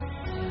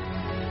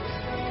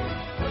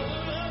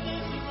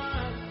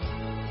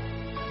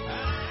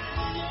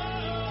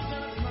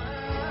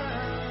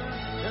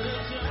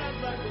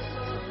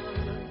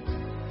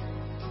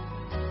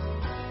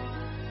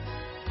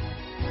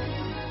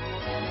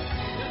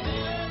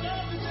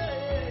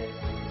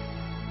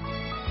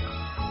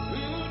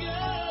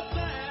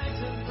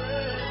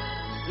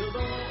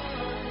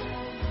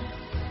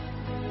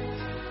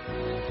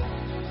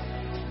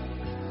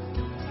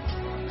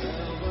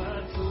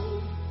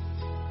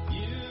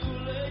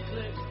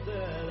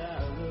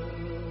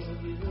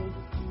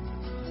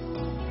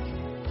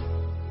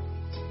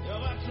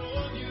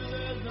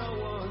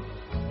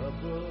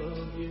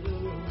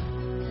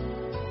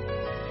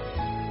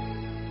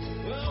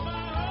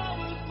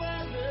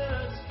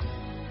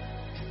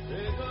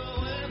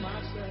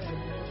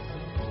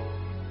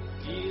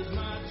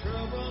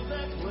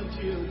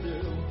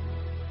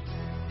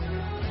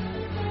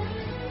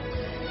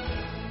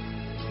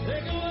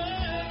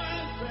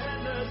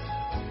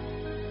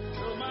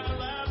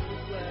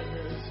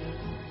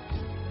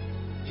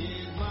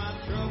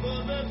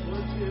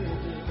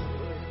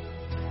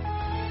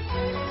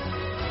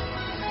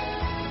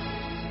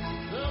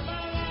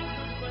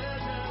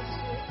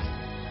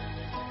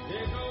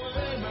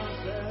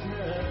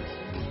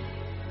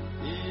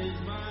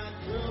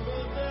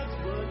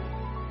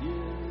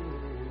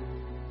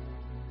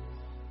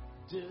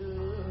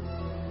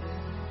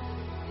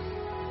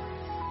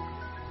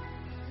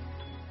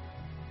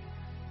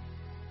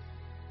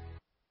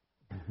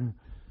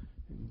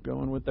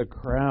Going with the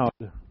crowd.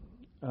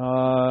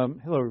 Hello,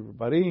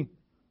 everybody.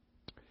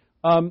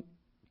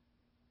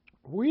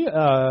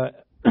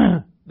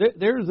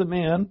 There's a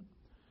man.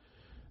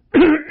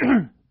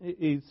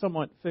 He's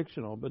somewhat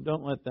fictional, but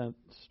don't let that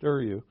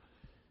stir you.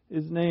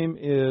 His name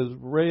is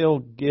Rael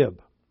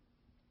Gibb.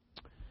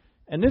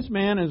 And this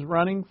man is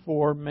running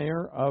for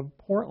mayor of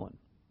Portland.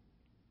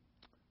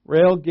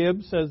 Rael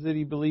Gibb says that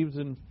he believes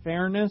in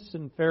fairness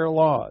and fair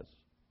laws.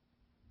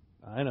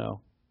 I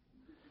know.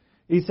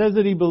 He says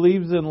that he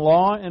believes in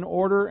law and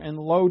order and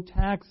low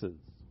taxes.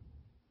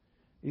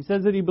 He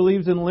says that he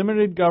believes in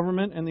limited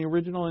government and the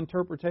original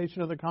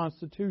interpretation of the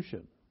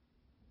Constitution.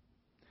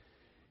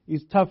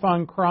 He's tough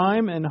on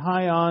crime and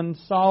high on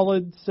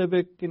solid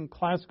civic and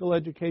classical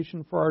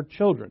education for our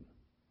children.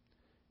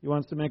 He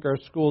wants to make our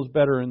schools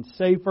better and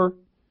safer.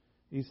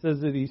 He says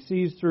that he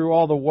sees through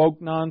all the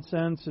woke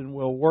nonsense and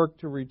will work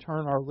to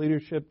return our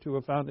leadership to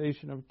a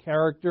foundation of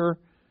character,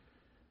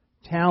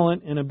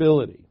 talent, and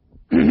ability.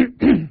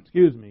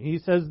 Excuse me. He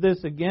says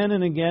this again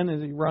and again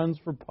as he runs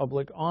for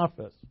public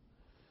office.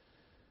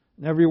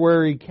 And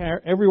everywhere he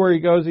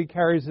goes, he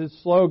carries his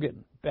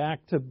slogan,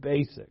 back to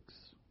basics.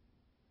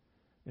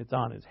 It's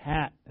on his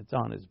hat, it's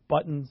on his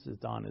buttons,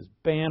 it's on his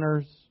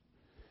banners.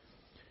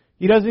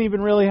 He doesn't even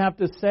really have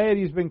to say it.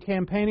 He's been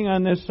campaigning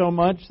on this so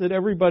much that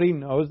everybody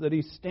knows that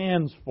he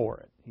stands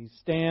for it. He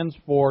stands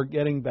for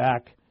getting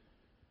back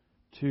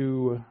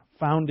to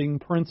founding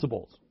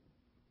principles.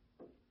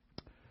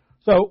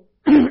 So,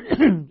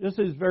 just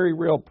his very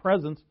real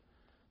presence,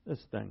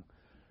 excuse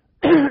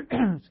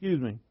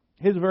me,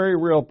 his very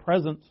real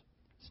presence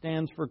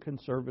stands for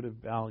conservative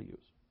values.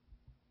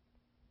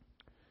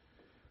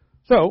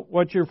 So,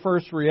 what's your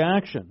first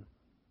reaction?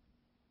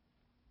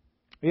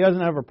 He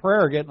doesn't have a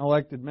prayer getting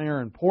elected mayor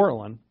in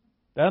Portland.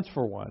 That's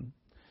for one.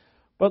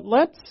 But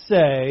let's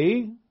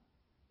say,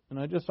 and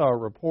I just saw a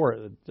report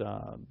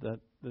that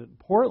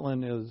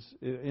Portland is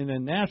in a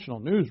national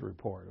news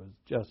report. It was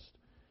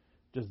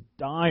just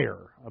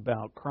dire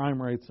about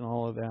crime rates and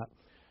all of that.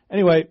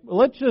 Anyway,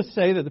 let's just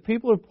say that the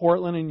people of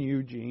Portland and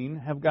Eugene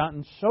have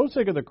gotten so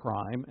sick of the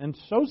crime and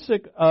so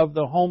sick of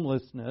the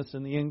homelessness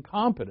and the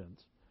incompetence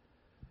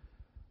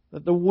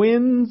that the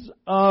winds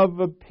of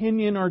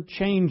opinion are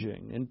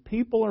changing and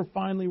people are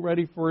finally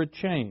ready for a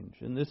change.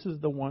 And this is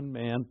the one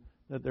man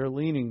that they're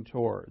leaning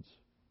towards.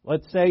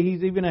 Let's say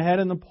he's even ahead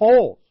in the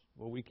polls.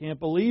 Well, we can't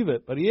believe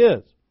it, but he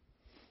is.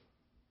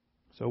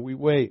 So we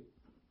wait.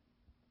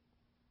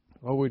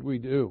 What would we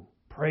do?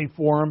 Pray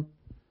for him?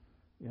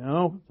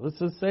 Let's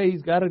just say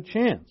he's got a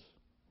chance.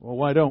 Well,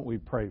 why don't we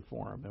pray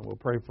for him? And we'll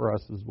pray for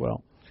us as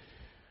well.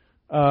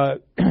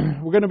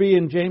 We're going to be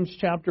in James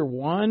chapter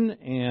 1,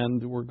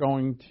 and we're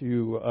going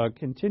to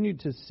continue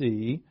to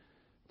see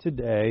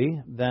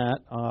today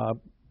that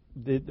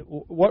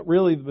what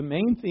really the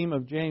main theme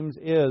of James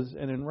is,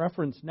 and in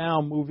reference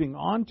now moving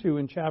on to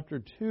in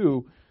chapter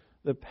 2,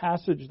 the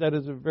passage that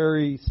is a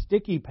very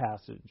sticky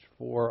passage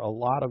for a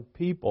lot of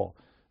people.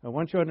 And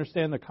once you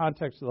understand the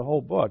context of the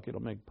whole book,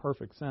 it'll make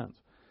perfect sense.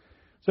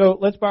 So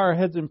let's bow our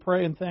heads and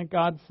pray and thank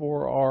God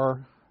for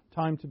our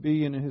time to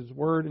be in His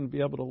Word and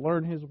be able to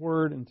learn His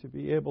Word and to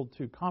be able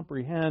to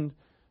comprehend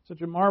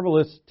such a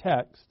marvelous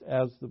text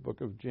as the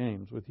book of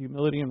James. With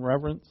humility and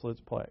reverence,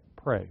 let's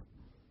pray.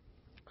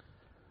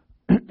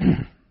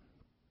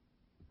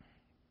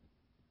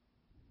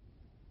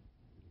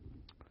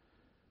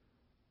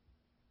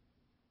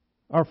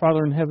 Our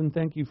Father in heaven,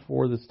 thank you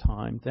for this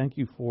time. Thank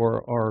you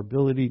for our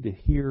ability to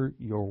hear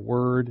your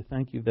word.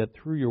 Thank you that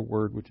through your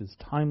word, which is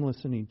timeless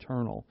and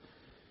eternal,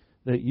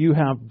 that you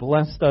have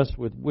blessed us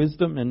with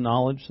wisdom and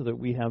knowledge so that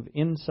we have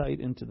insight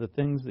into the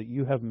things that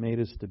you have made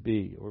us to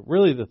be, or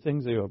really the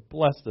things that you have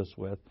blessed us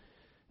with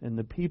and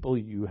the people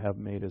you have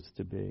made us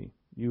to be.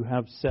 You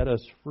have set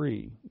us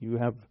free. You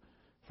have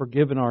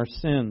forgiven our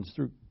sins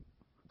through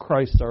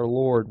Christ our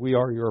Lord. We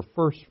are your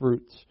first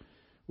fruits.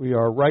 We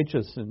are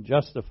righteous and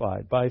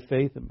justified by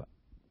faith and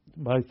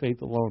by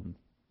faith alone.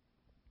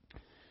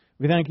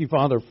 We thank you,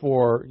 Father,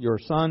 for your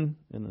Son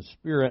and the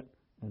Spirit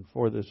and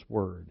for this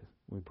word.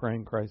 We pray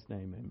in Christ's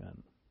name,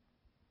 amen.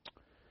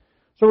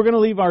 So we're going to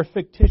leave our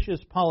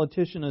fictitious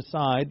politician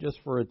aside just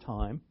for a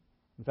time.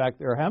 In fact,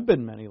 there have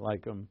been many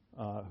like him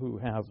who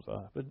have,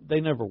 but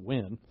they never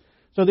win.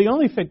 So the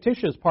only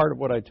fictitious part of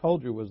what I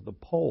told you was the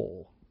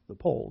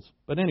polls.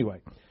 But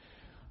anyway,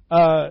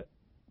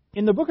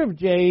 in the book of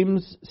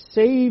James,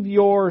 save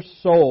your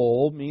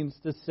soul means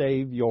to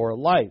save your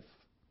life.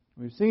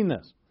 We've seen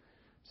this.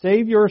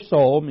 Save your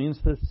soul means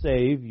to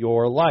save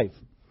your life.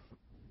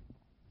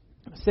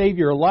 Save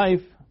your life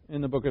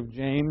in the book of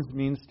James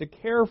means to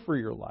care for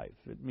your life.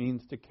 It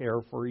means to care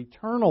for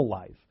eternal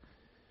life,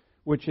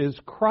 which is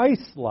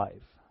Christ's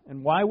life.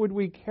 And why would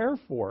we care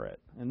for it?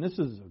 And this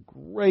is a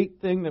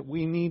great thing that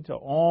we need to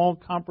all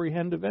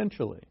comprehend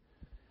eventually,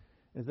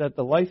 is that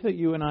the life that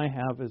you and I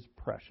have is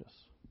precious.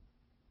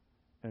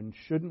 And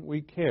shouldn't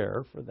we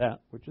care for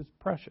that which is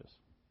precious?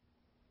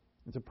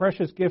 It's a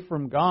precious gift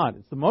from God.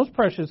 It's the most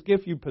precious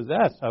gift you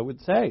possess, I would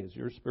say, is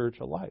your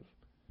spiritual life.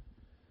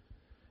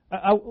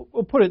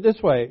 We'll put it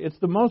this way. It's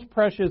the most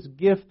precious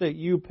gift that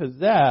you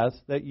possess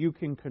that you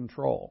can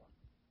control.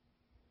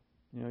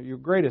 Your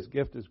greatest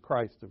gift is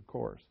Christ, of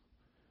course.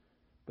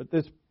 But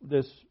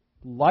this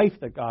life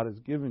that God has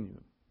given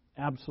you,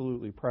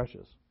 absolutely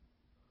precious.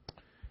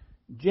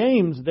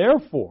 James,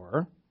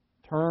 therefore,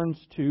 turns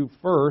to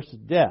first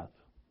death.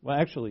 Well,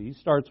 actually, he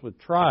starts with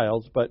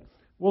trials, but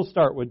we'll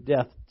start with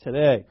death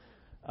today.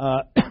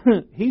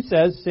 He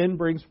says sin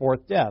brings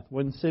forth death.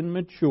 When sin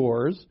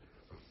matures,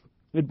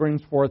 it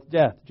brings forth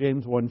death.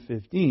 James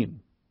 1:15.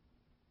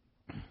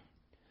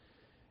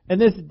 And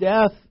this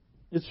death,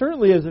 it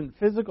certainly isn't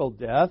physical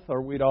death,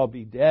 or we'd all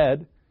be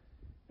dead.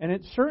 And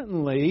it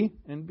certainly,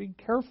 and be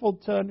careful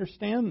to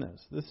understand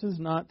this is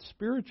not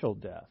spiritual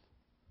death.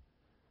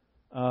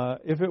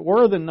 If it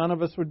were, then none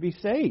of us would be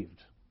saved.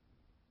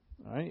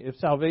 Right? If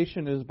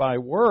salvation is by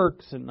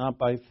works and not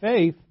by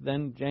faith,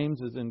 then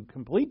James is in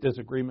complete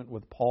disagreement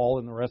with Paul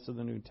and the rest of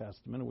the New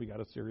Testament, and we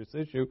got a serious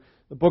issue.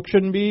 The book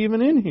shouldn't be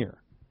even in here.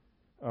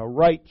 A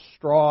right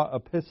straw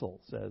epistle,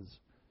 says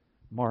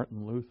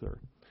Martin Luther.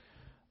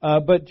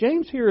 But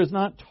James here is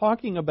not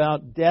talking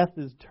about death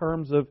in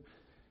terms of,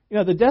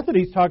 the death that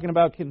he's talking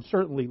about can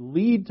certainly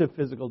lead to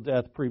physical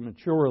death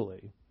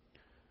prematurely.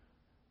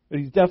 But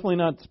he's definitely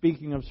not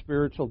speaking of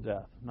spiritual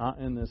death, not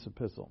in this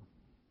epistle.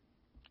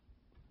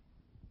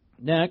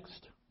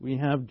 Next, we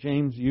have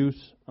James'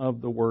 use of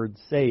the word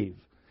save.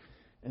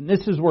 And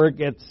this is where it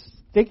gets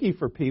sticky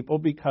for people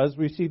because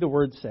we see the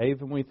word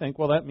save and we think,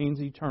 well, that means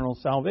eternal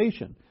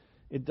salvation.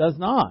 It does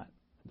not.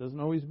 It doesn't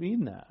always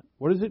mean that.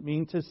 What does it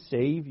mean to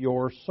save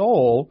your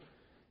soul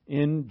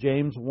in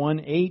James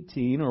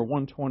 1:18 or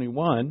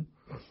 1:21?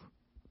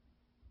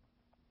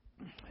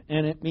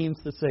 And it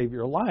means to save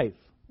your life.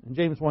 In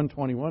James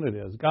 1:21 it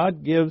is.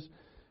 God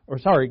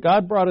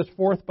brought us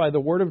forth by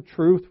the word of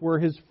truth were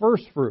His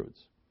first fruits.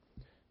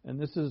 And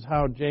this is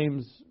how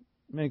James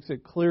makes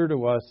it clear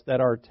to us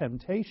that our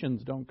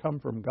temptations don't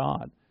come from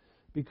God.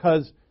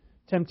 Because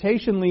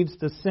temptation leads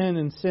to sin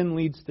and sin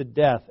leads to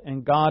death.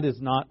 And God is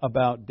not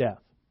about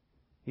death.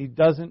 He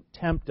doesn't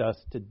tempt us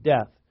to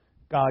death.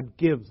 God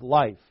gives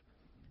life.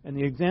 And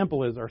the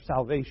example is our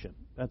salvation.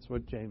 That's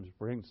what James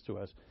brings to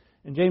us.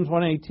 In James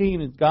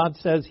 1:18,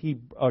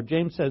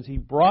 James says He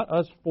brought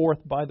us forth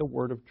by the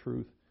word of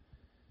truth.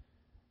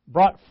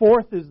 Brought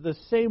forth is the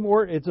same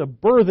word. It's a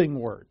birthing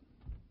word.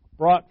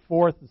 Brought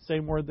forth, the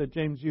same word that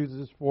James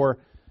uses for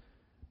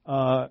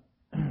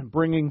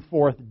bringing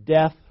forth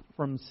death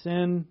from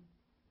sin,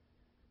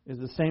 is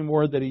the same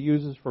word that he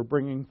uses for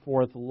bringing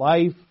forth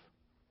life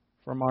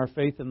from our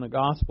faith in the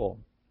gospel.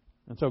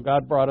 And so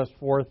God brought us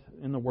forth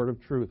in the word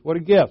of truth. What a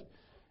gift.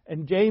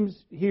 And James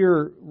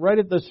here, right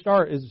at the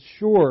start, is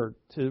sure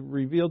to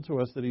reveal to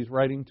us that he's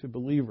writing to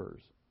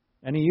believers.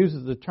 And he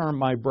uses the term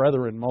my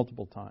brethren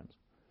multiple times.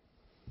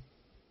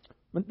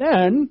 But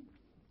then,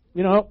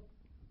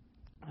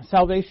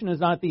 salvation is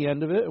not the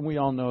end of it, and we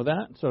all know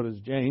that. So does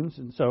James.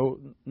 And so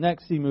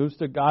next he moves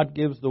to God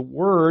gives the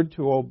word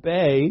to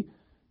obey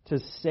to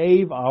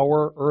save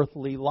our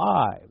earthly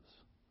lives.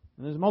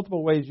 And there's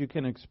multiple ways you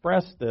can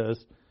express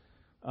this.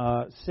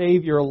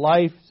 Save your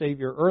life, save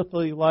your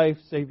earthly life,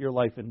 save your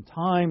life in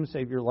time,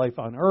 save your life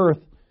on earth.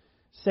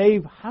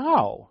 Save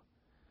how?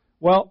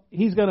 Well,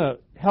 he's going to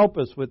help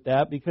us with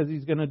that because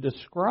he's going to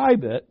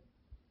describe it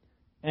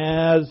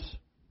as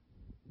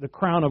the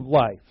crown of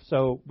life.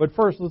 But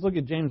first, let's look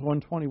at James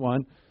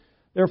 1:21.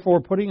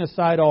 Therefore, putting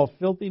aside all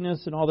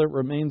filthiness and all that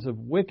remains of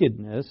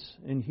wickedness,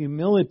 in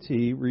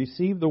humility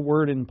receive the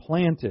word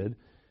implanted,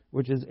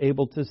 which is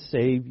able to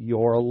save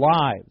your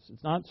lives.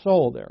 It's not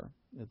soul there,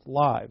 it's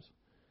lives.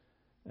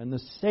 And the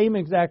same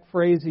exact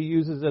phrase he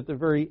uses at the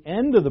very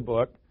end of the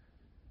book,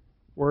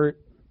 where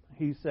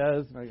he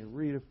says, and I can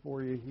read it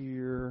for you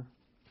here.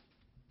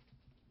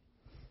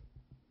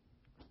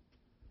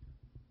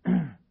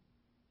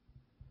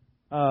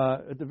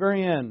 At the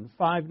very end,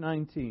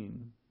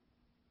 5:19.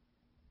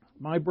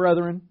 My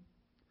brethren,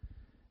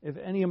 if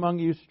any among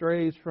you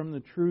strays from the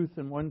truth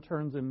and one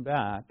turns him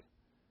back,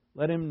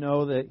 let him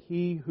know that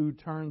he who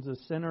turns a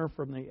sinner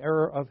from the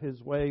error of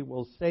his way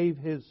will save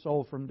his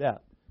soul from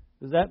death.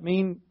 Does that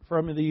mean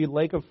from the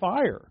lake of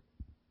fire?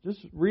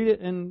 Just read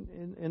it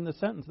in the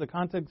sentence, the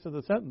context of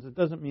the sentence. It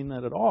doesn't mean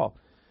that at all.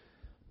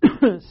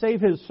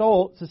 Save his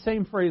soul, it's the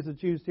same phrase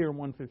that's used here in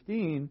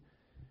 1:15,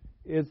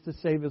 is to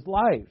save his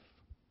life.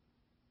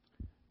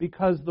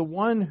 Because the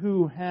one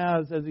who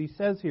has, as he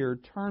says here,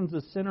 turns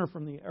a sinner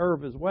from the error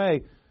of his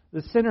way,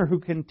 the sinner who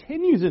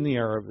continues in the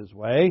error of his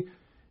way,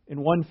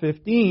 in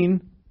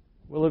 1:15,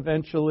 will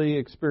eventually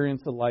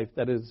experience the life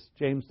that is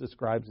James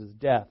describes as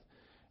death.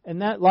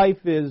 And that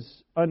life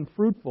is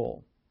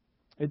unfruitful.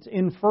 It's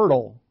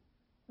infertile.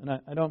 And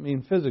I don't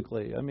mean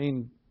physically. I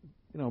mean,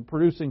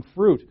 producing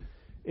fruit.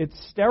 It's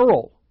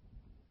sterile.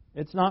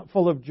 It's not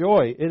full of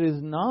joy. It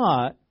is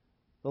not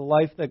the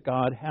life that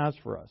God has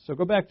for us. So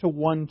go back to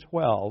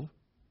 1:12.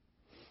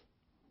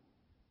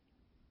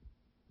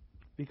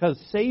 Because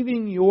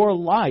saving your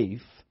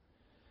life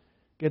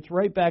gets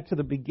right back to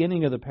the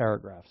beginning of the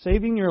paragraph.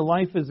 Saving your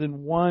life is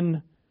in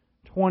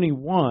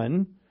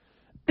 1:21.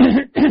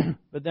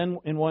 But then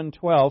in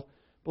 1:12,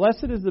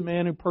 blessed is the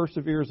man who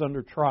perseveres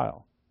under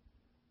trial.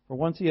 For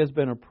once he has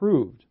been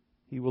approved,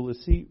 he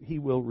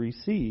will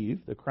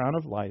receive the crown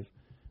of life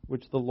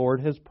which the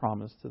Lord has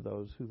promised to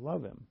those who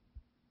love him.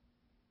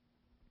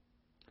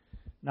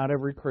 Not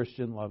every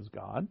Christian loves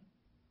God.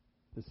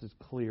 This is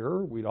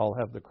clear. We'd all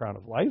have the crown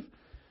of life.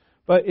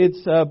 But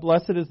it's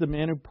blessed is the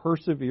man who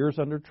perseveres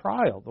under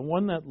trial. The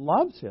one that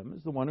loves him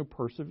is the one who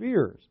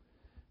perseveres.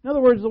 In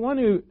other words, the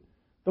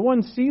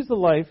one sees the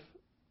life,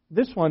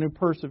 this one who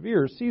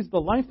perseveres, sees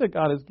the life that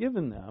God has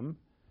given them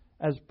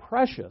as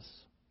precious,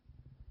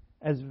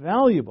 as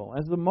valuable,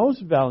 as the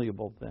most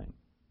valuable thing.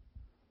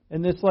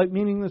 And this life,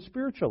 meaning the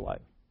spiritual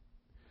life.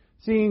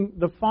 Seeing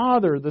the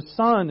Father, the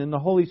Son, and the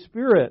Holy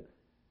Spirit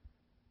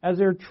as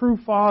their true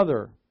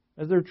Father,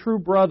 as their true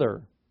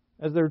brother,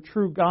 as their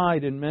true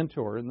guide and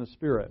mentor in the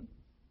Spirit.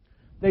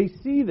 They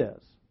see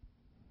this.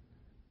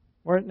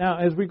 Now,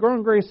 as we grow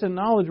in grace and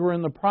knowledge, we're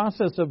in the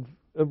process of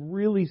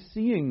really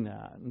seeing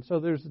that. And so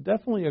there's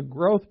definitely a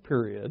growth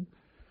period.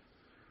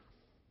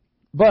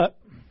 But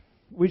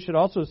we should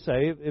also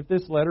say, if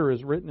this letter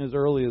is written as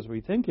early as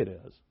we think it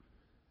is,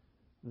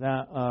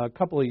 that a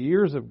couple of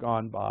years have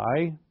gone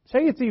by, say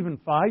it's even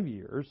 5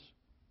 years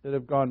that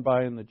have gone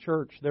by in the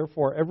church.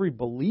 Therefore, every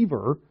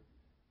believer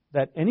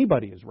that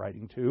anybody is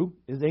writing to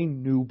is a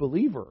new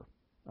believer.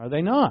 Are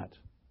they not?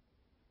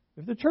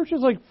 If the church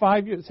is like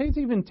 5 years, say it's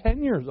even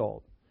 10 years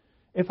old.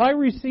 If I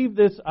receive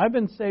this, I've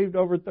been saved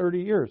over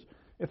 30 years.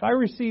 If I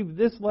received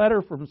this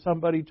letter from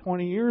somebody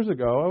 20 years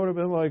ago, I would have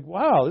been like,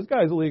 wow, this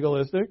guy's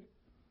legalistic.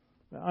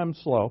 I'm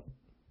slow.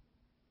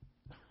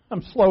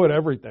 I'm slow at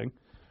everything.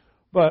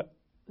 But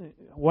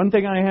one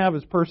thing I have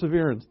is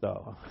perseverance,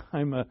 though.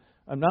 I'm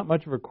not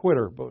much of a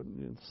quitter, but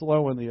it's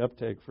slow in the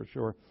uptake for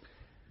sure.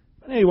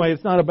 But anyway,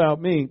 it's not about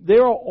me. They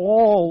are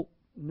all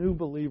new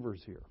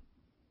believers here.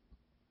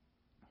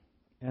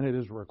 And it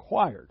is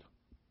required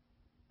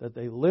that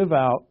they live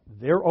out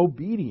their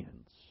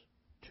obedience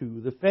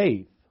to the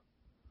faith.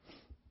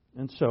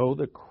 And so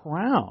the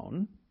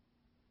crown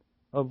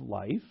of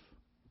life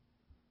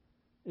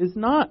is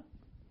not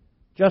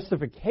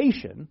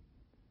justification.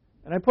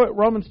 And I put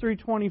Romans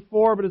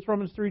 3:24, but it's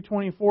Romans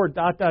 3:24, ... It's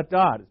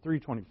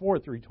 3:24,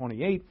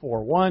 3:28,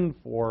 4:1,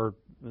 4,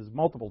 there's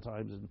multiple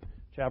times in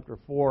chapter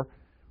 4.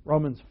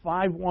 Romans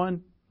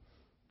 5:1,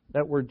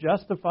 that we're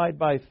justified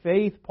by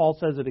faith. Paul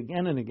says it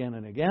again and again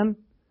and again.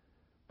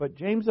 But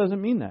James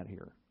doesn't mean that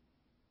here.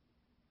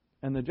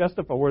 And the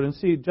justified word, and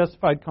see,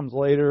 justified comes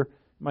later.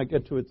 Might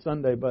get to it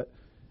Sunday, but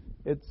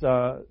it's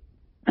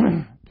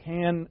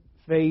can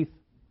faith.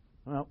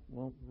 Well,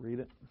 we'll read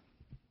it.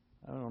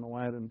 I don't know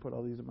why I didn't put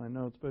all these in my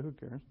notes, but who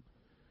cares?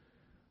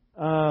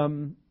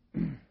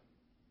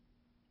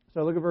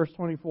 So look at verse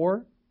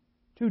 24.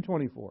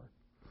 2:24.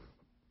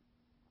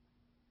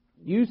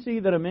 You see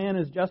that a man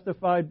is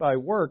justified by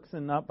works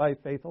and not by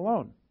faith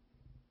alone.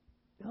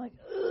 You're like,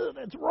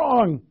 that's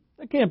wrong.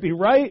 That can't be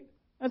right.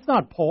 That's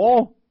not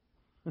Paul.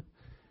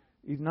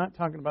 He's not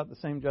talking about the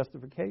same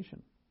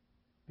justification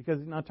because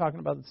he's not talking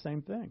about the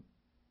same thing.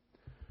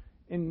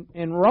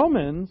 In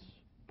Romans,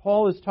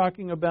 Paul is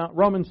talking about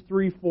Romans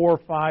 3, 4,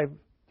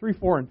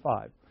 and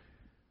 5.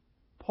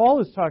 Paul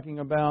is talking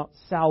about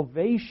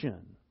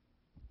salvation.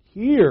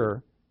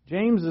 Here,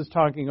 James is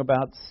talking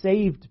about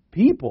saved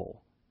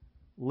people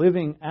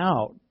living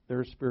out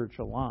their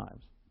spiritual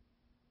lives.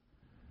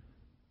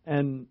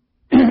 And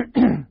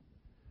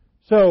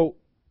so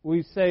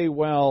we say,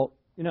 well,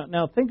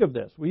 now think of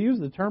this. We use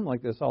the term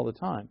like this all the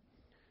time.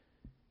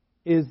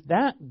 Is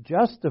that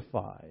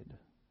justified?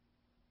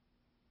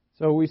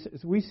 So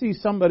we see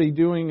somebody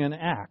doing an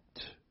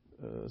act,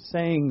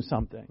 saying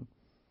something.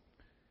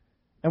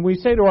 And we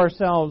say to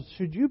ourselves,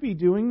 should you be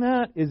doing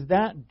that? Is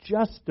that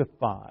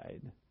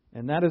justified?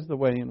 And that is the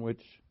way in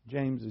which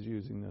James is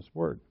using this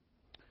word.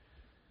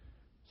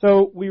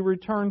 So we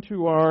return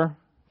to our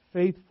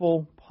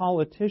faithful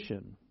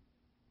politician.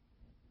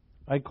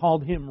 I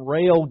called him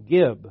Rail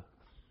Gibb.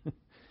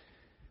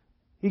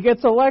 He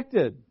gets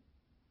elected.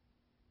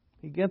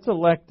 He gets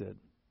elected.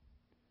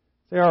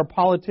 Say our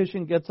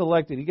politician gets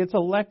elected. He gets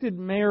elected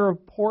mayor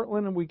of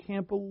Portland, and we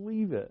can't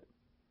believe it.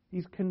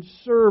 He's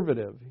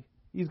conservative.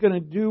 He's going to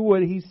do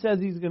what he says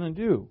he's going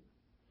to do.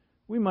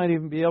 We might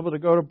even be able to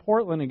go to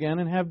Portland again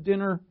and have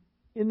dinner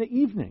in the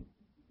evening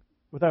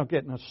without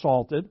getting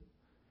assaulted.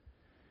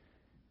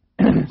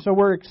 So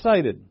we're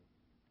excited.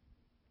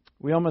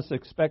 We almost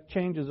expect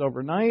changes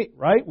overnight,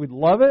 right? We'd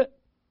love it.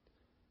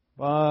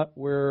 But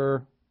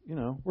we're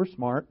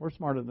smart. We're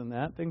smarter than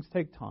that. Things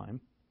take time.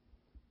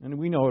 And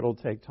we know it'll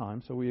take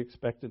time, so we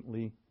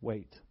expectantly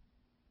wait.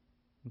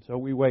 And so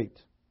we wait.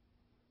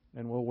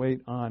 And we'll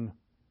wait on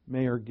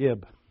Mayor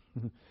Gibb.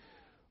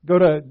 Go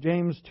to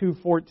James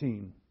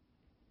 2:14.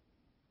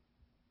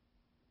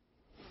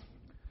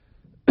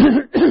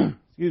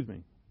 Excuse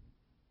me.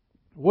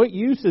 What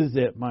use is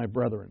it, my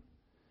brethren,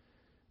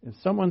 if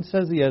someone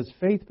says he has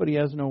faith but he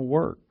has no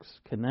works?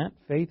 Can that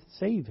faith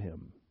save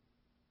him?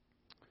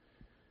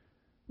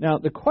 Now,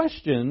 the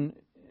question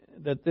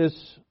that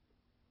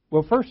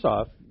well, first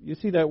off, You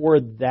see that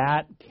word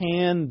that?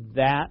 Can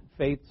that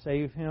faith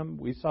save him?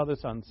 We saw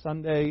this on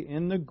Sunday.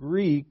 In the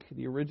Greek,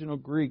 the original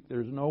Greek,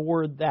 there's no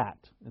word that.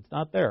 It's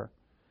not there.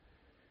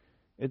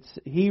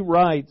 He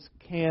writes,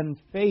 can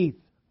faith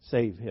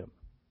save him?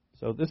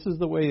 So this is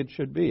the way it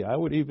should be. I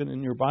would even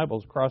in your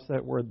Bibles cross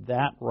that word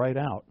that right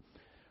out.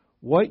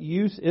 What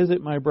use is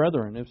it, my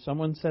brethren, if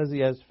someone says he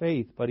has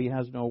faith but he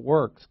has no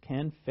works?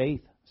 Can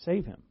faith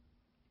save him?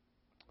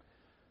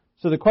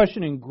 So the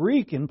question in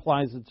Greek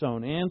implies its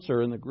own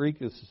answer, and the Greek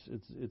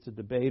it's a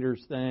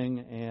debater's thing,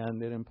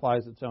 and it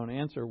implies its own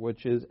answer,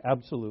 which is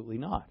absolutely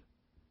not.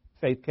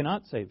 Faith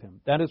cannot save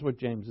him. That is what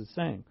James is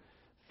saying.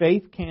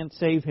 Faith can't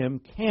save him,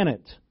 can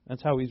it?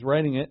 That's how he's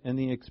writing it, and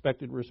the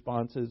expected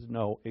response is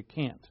no, it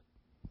can't.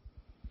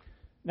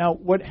 Now,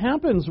 what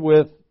happens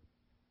with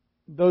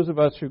those of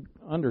us who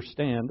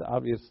understand,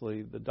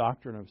 obviously, the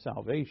doctrine of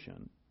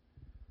salvation,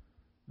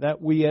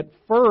 that we at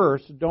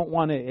first don't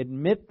want to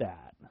admit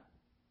that.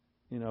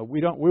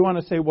 We want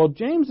to say, well,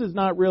 James is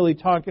not really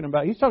talking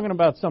about, he's talking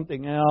about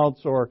something else,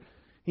 or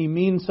he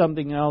means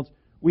something else.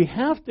 We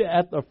have to,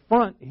 at the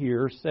front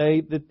here,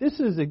 say that this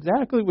is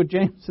exactly what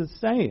James is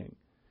saying.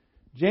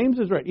 James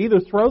is right. Either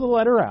throw the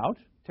letter out,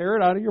 tear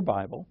it out of your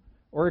Bible,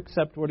 or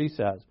accept what he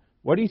says.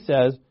 What he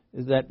says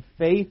is that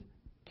faith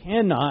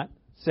cannot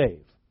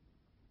save.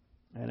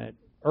 And it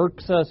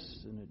irks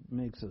us, and it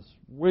makes us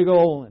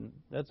wiggle, and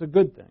that's a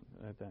good thing,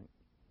 I think.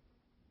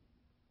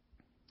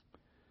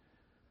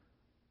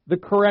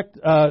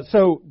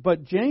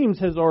 But James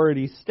has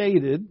already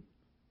stated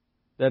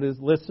that his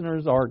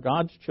listeners are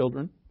God's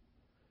children.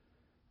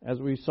 As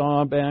we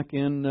saw back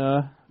in,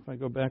 if I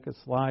go back a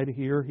slide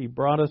here, he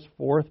brought us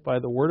forth by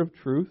the word of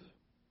truth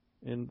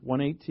in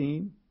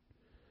 1:18.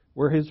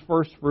 We're his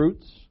first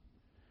fruits.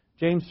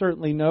 James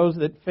certainly knows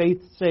that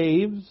faith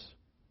saves.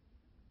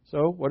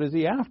 So what is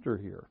he after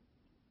here?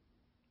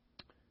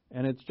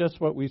 And it's just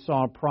what we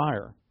saw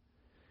prior.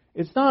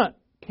 It's not,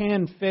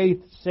 can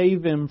faith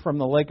save him from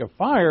the lake of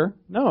fire?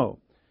 No.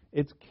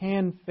 It's,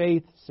 can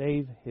faith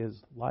save his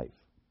life?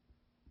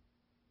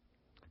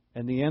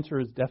 And the answer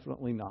is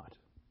definitely not.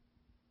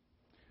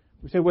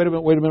 We say, wait a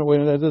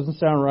minute, that doesn't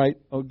sound right.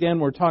 Again,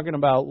 we're talking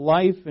about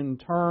life in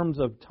terms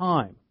of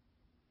time.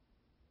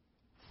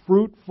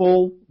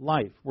 Fruitful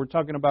life. We're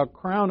talking about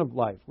crown of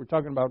life. We're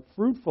talking about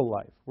fruitful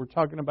life. We're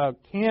talking about,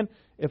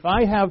 if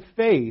I have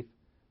faith,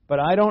 but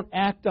I don't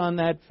act on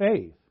that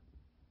faith,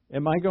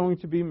 am I going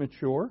to be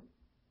mature?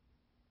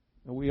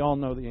 And we all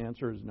know the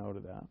answer is no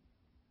to that.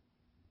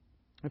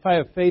 If I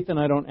have faith and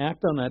I don't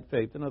act on that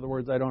faith, in other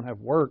words, I don't have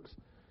works,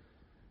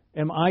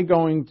 am I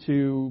going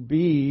to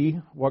be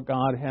what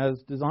God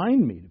has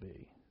designed me to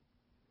be?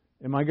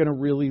 Am I going to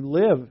really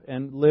live?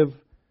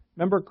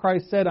 Remember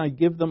Christ said, I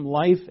give them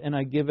life and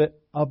I give it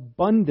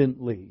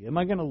abundantly. Am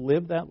I going to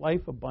live that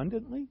life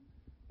abundantly?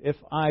 If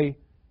I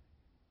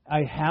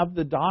have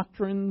the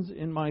doctrines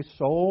in my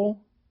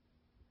soul,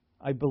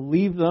 I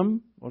believe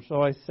them, or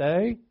so I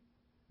say,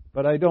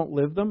 but I don't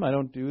live them, I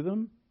don't do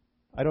them,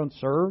 I don't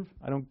serve,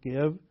 I don't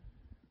give,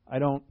 I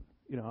don't,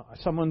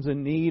 someone's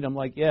in need, I'm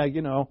like, I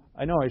know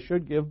I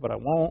should give, but I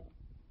won't.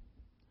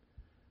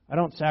 I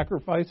don't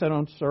sacrifice, I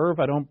don't serve,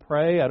 I don't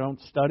pray, I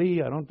don't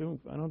study, I don't do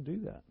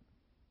that.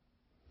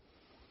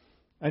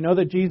 I know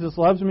that Jesus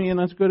loves me and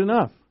that's good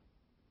enough.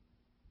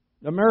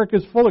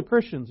 America's full of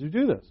Christians who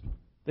do this.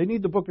 They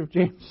need the book of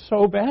James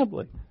so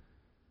badly.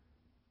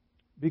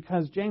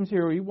 Because James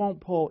here, he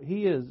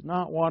is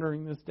not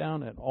watering this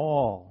down at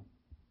all.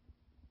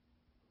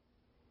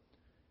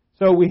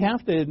 So we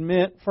have to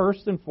admit,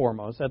 first and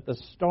foremost, at the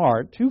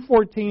start,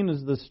 2:14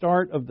 is the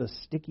start of the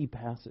sticky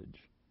passage.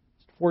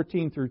 It's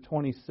 14 through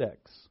 26.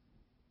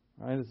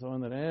 Right? It's the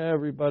one that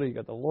everybody, you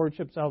got the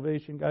Lordship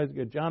Salvation guys,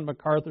 you got John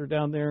MacArthur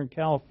down there in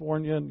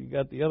California, and you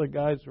got the other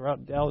guys who are out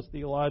in Dallas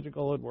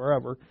Theological and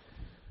wherever.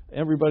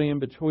 Everybody in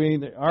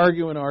between, they're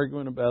arguing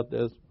about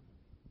this.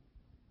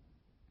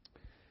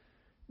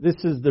 This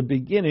is the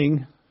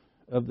beginning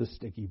of the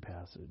sticky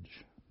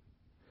passage.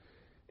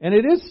 And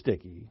it is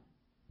sticky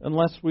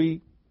unless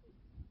we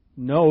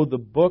know the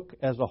book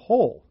as a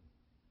whole.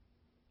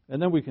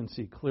 And then we can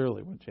see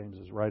clearly what James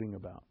is writing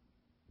about.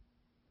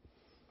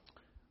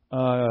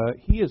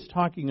 He is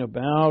talking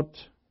about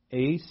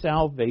a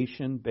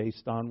salvation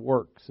based on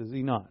works, is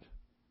he not?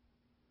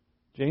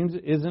 James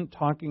isn't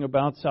talking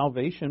about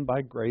salvation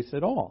by grace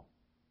at all.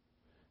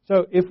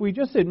 So if we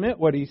just admit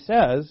what he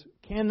says,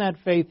 can that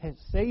faith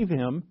save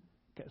him?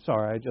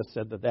 Sorry, I just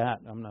said that.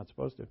 I'm not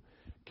supposed to.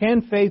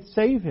 Can faith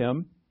save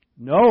him?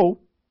 No.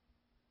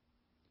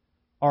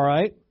 All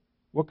right.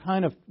 What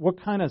kind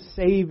of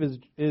save is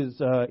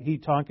he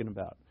talking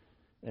about?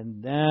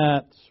 And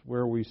that's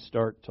where we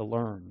start to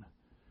learn.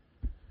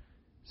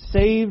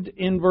 Saved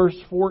in verse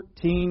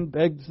 14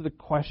 begs the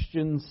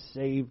question,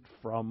 saved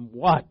from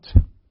what?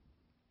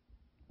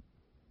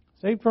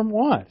 Saved from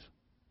what?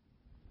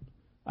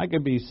 I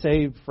could be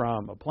saved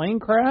from a plane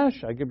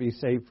crash. I could be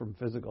saved from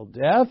physical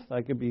death.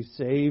 I could be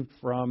saved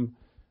from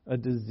a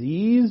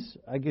disease.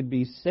 I could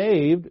be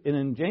saved, and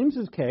in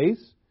James's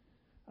case,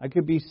 I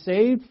could be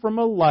saved from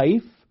a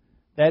life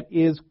that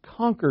is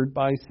conquered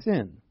by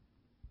sin.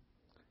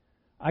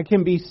 I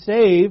can be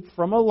saved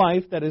from a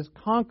life that is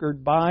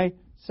conquered by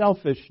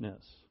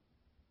selfishness,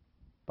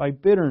 by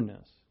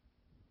bitterness.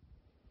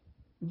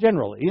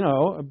 Generally,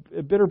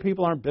 bitter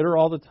people aren't bitter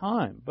all the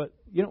time, but,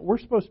 we're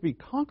supposed to be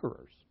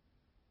conquerors.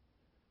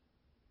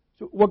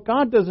 So what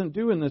God doesn't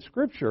do in the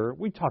Scripture,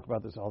 we talk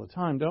about this all the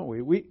time, don't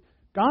we?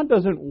 God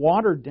doesn't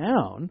water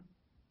down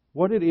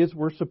what it is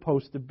we're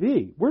supposed to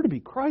be. We're to be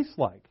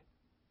Christ-like.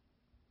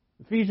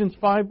 Ephesians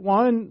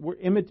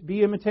 5:1,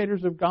 be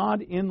imitators of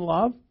God in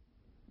love.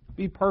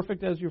 Be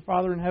perfect as your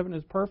Father in heaven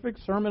is perfect.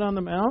 Sermon on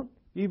the Mount.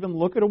 You even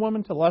look at a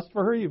woman to lust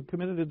for her, you've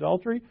committed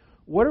adultery.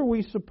 What are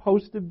we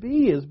supposed to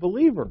be as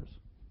believers?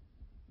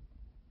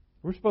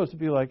 We're supposed to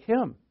be like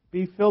Him.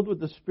 Be filled with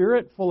the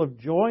Spirit, full of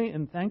joy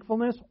and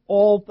thankfulness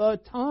all the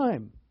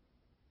time.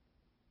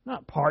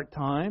 Not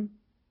part-time.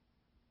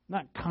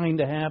 Not kind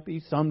of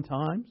happy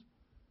sometimes.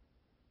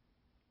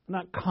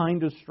 Not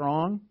kind of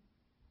strong.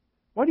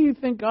 Why do you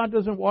think God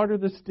doesn't water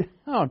this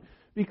down?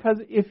 Because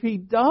if He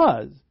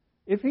does,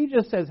 if He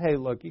just says, hey,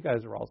 look, you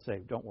guys are all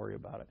saved, don't worry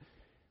about it,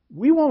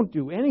 we won't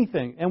do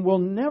anything and we'll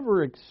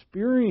never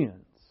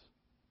experience.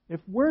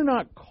 If we're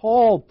not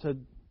called to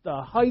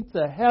the heights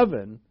of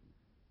heaven,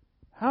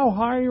 how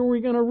high are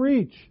we going to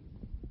reach?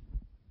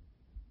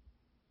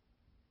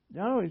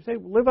 You say,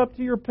 live up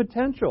to your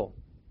potential.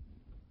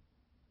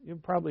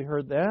 You've probably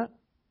heard that.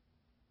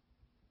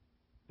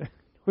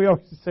 We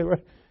always say, well,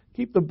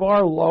 keep the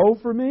bar low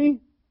for me.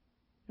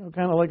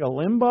 Kind of like a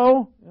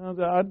limbo.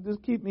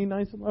 Just keep me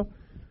nice and low.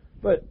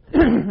 But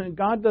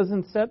God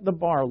doesn't set the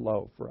bar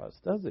low for us,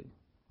 does He?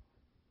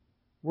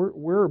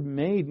 We're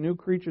made new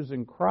creatures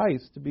in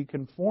Christ to be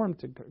conformed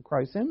to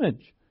Christ's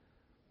image.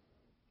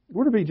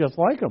 We're to be just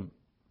like Him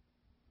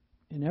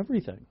in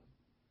everything.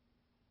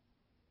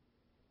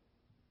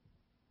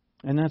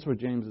 And that's what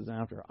James is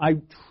after. I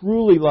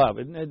truly love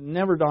it. It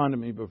never dawned on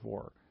me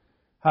before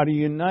how to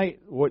unite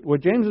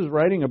what James is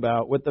writing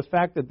about with the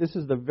fact that this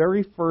is the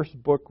very first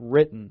book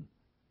written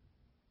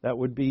that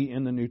would be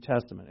in the New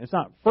Testament. It's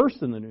not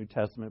first in the New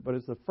Testament, but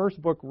it's the first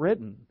book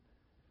written.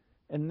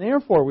 And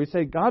therefore, we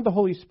say God the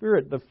Holy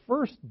Spirit, the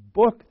first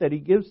book that He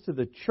gives to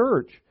the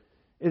church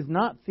is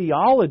not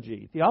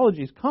theology.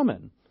 Theology's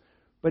coming.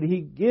 But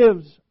He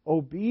gives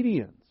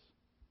obedience.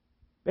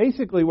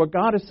 Basically, what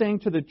God is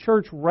saying to the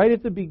church right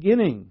at the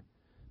beginning,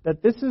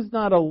 that this is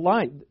not a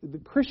lie. The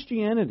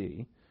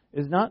Christianity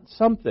is not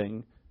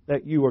something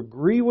that you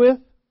agree with.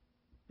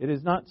 It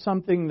is not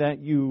something that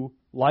you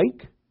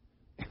like.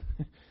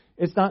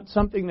 It's not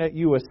something that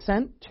you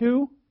assent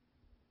to.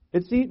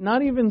 It's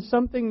not even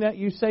something that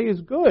you say is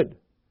good.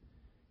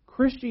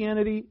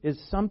 Christianity is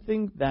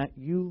something that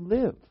you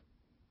live.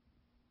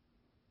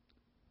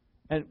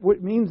 And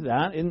what means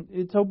that?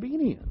 It's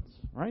obedience,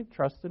 right?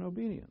 Trust and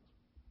obedience.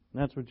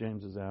 And that's what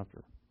James is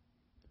after.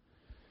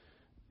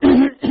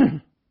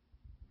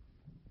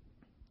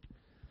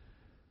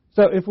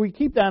 So if we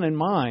keep that in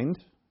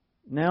mind,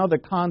 now the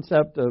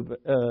concept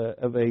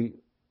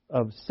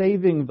of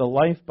saving the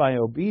life by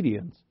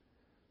obedience,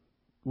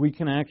 we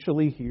can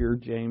actually hear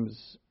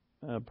James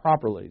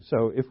properly.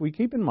 So if we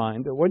keep in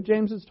mind that what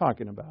James is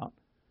talking about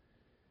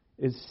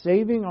is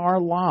saving our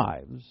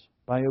lives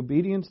by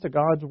obedience to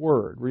God's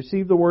Word.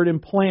 Receive the Word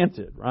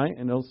implanted, right?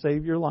 And it'll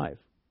save your life.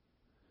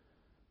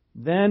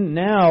 Then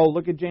now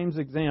look at James'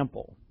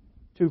 example,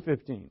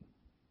 2:15.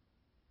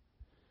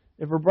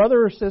 If a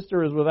brother or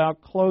sister is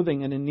without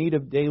clothing and in need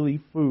of daily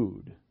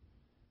food,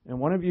 and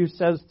one of you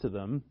says to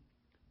them,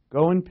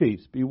 go in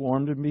peace, be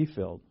warmed and be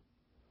filled,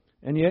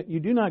 and yet you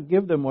do not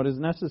give them what is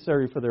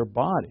necessary for their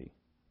body,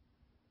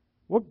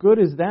 what good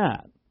is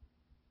that?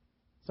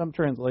 Some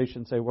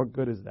translations say, what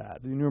good is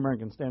that? The New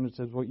American Standard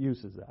says, what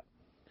use is that?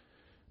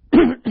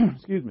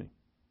 Excuse me.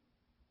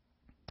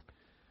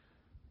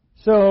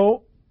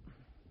 So,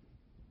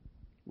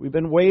 we've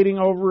been waiting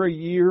over a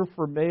year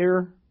for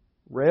Mayor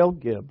Rail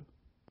Gibb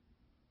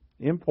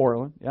in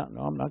Portland. Yeah,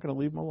 no, I'm not going to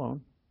leave him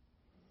alone.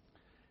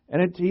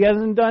 And he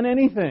hasn't done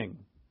anything.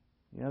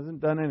 He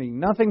hasn't done anything.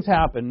 Nothing's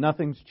happened.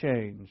 Nothing's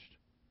changed.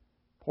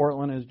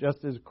 Portland is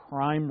just as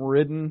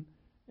crime-ridden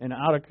and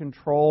out of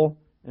control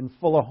and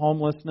full of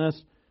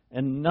homelessness,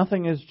 and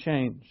nothing has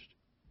changed.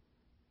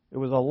 It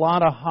was a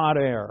lot of hot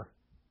air.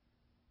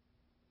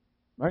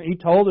 Right? He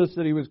told us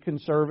that he was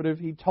conservative.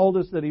 He told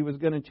us that he was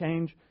going to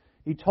change.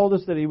 He told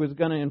us that he was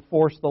going to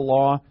enforce the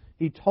law.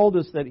 He told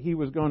us that he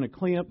was going to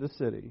clean up the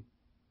city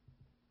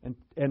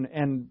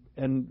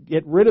and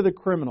get rid of the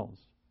criminals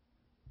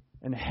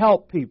and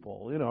help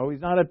people. You know,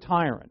 he's not a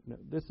tyrant.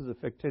 This is a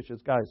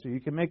fictitious guy, so you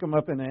can make him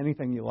up into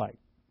anything you like.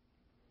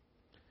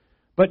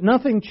 But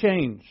nothing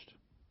changed.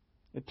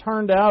 It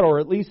turned out, or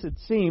at least it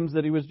seems,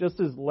 that he was just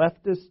as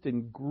leftist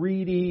and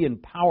greedy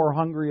and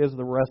power-hungry as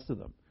the rest of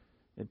them.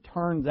 It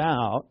turns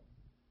out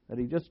that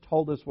he just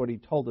told us what he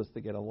told us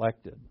to get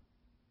elected.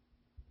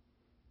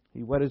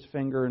 He wet his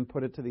finger and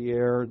put it to the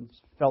air and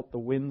felt the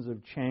winds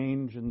of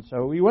change, and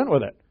so he went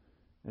with it.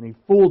 And he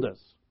fooled us.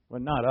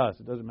 Well, not us.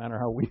 It doesn't matter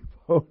how we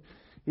vote.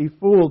 He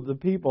fooled the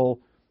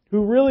people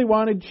who really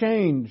wanted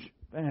change.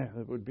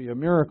 That would be a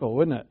miracle,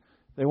 wouldn't it?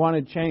 They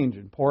wanted change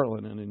in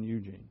Portland and in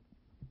Eugene.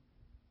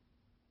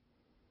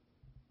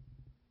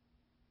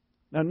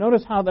 Now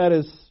notice how that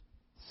is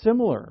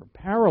similar,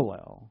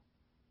 parallel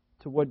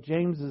to what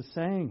James is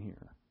saying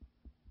here.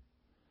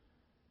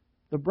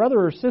 The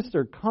brother or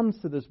sister comes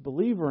to this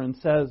believer and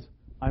says,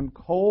 I'm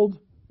cold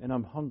and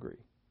I'm hungry.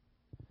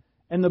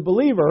 And the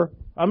believer,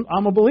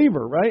 I'm a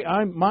believer, right?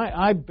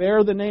 I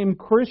bear the name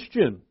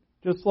Christian,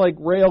 just like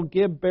Rael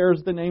Gibb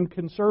bears the name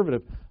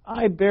conservative.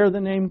 I bear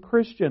the name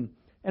Christian,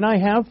 and I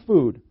have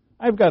food.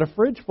 I've got a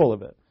fridge full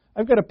of it.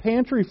 I've got a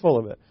pantry full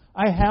of it.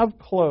 I have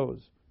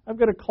clothes. I've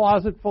got a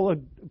closet full of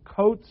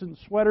coats and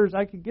sweaters.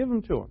 I could give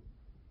them to him.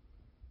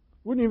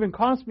 Wouldn't even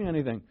cost me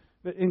anything.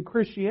 But in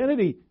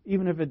Christianity,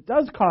 even if it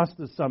does cost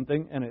us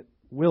something, and it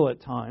will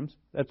at times,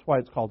 that's why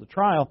it's called a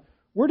trial,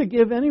 we're to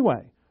give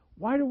anyway.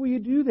 Why do we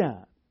do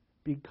that?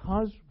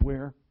 Because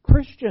we're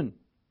Christian.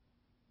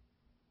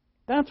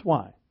 That's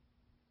why.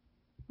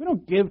 We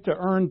don't give to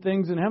earn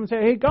things in heaven.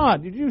 Say, hey,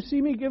 God, did you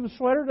see me give a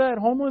sweater to that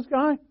homeless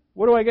guy?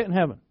 What do I get in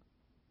heaven?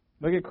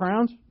 Do I get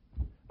crowns?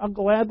 I'll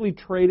gladly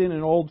trade in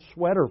an old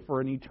sweater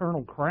for an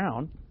eternal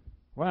crown.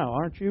 Wow,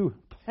 aren't you?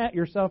 Pat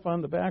yourself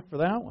on the back for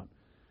that one.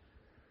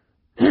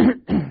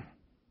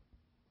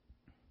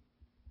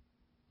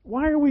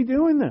 Why are we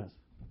doing this?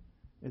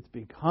 It's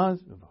because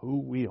of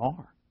who we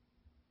are.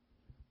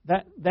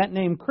 That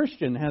name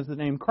Christian has the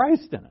name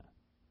Christ in it.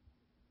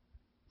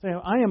 Say,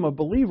 I am a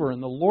believer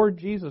in the Lord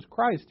Jesus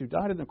Christ who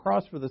died on the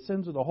cross for the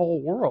sins of the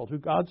whole world, who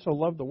God so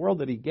loved the world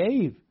that He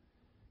gave.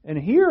 And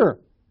here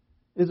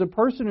is a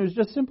person who's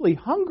just simply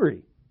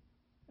hungry,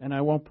 and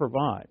I won't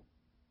provide.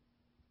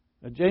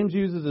 Now, James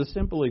uses a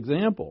simple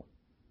example.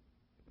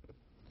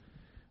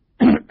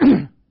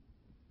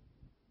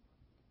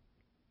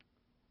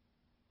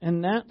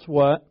 And that's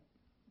what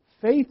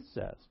faith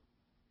says.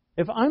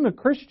 If I'm a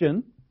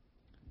Christian,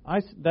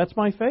 that's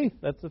my faith.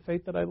 That's the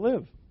faith that I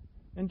live.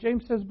 And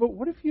James says, but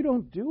what if you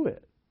don't do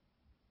it?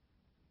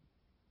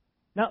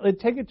 Now,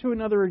 take it to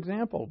another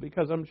example,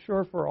 because I'm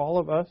sure for all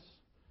of us,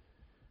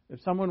 if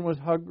someone was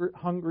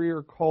hungry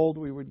or cold,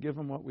 we would give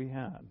them what we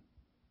had.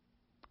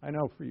 I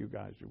know for you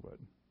guys you would.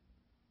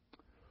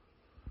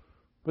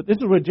 But this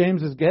is what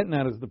James is getting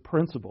at, is the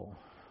principle.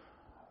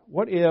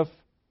 What if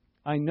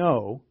I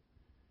know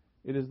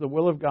it is the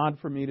will of God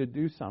for me to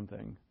do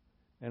something,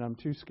 and I'm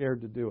too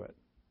scared to do it?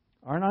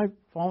 Aren't I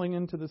falling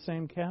into the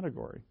same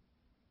category?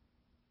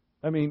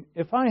 I mean,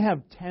 if I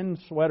have 10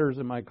 sweaters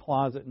in my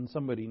closet and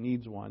somebody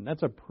needs one,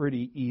 that's a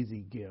pretty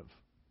easy give.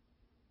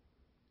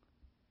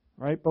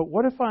 Right? But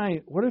what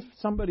if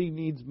somebody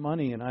needs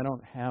money and I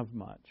don't have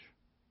much?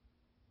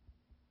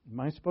 Am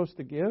I supposed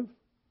to give?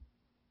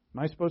 Am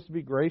I supposed to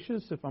be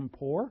gracious if I'm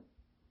poor?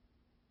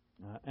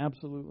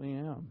 Absolutely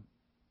am.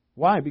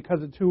 Why?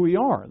 Because it's who we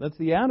are. That's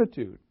the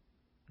attitude.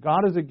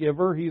 God is a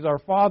giver. He's our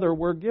Father.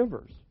 We're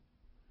givers.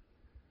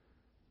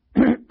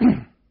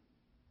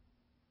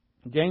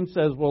 James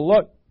says, well,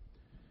 look,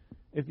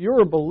 if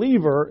you're a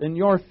believer and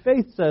your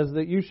faith says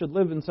that you should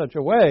live in such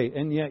a way,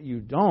 and yet you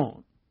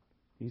don't,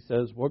 he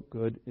says, what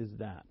good is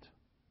that?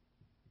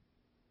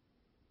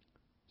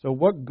 So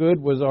what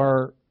good was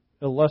our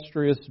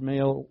illustrious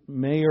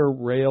Mayor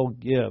Rael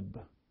Gibb?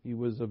 He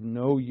was of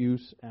no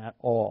use at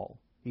all.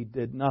 He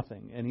did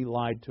nothing, and he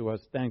lied to us.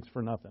 Thanks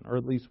for nothing, or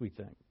at least we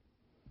think.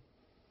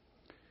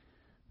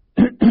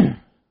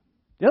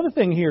 The other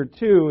thing here,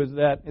 too, is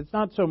that it's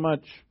not so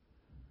much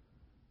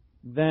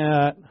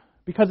that,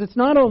 because it's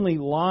not only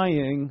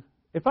lying.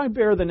 If I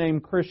bear the name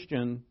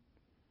Christian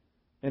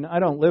and I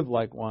don't live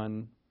like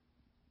one,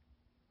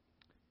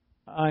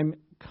 I'm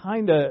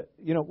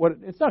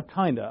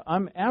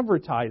I'm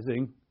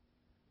advertising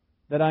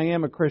that I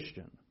am a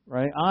Christian,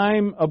 right?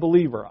 I'm a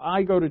believer.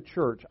 I go to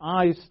church.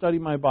 I study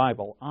my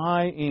Bible.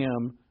 I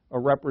am a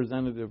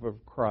representative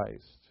of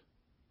Christ.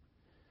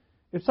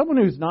 If someone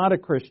who's not a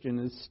Christian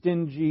is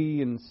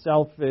stingy and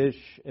selfish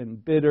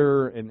and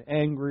bitter and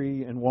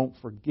angry and won't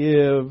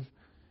forgive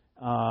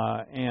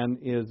and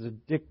is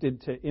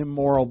addicted to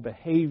immoral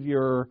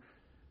behavior,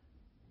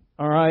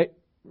 all right,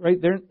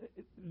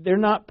 they're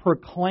not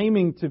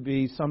proclaiming to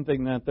be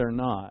something that they're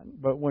not.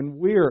 But when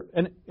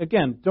and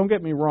again, don't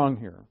get me wrong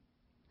here,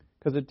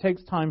 because it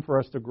takes time for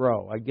us to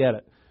grow. I get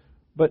it.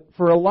 But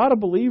for a lot of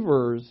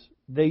believers,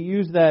 they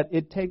use that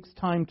it takes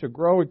time to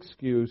grow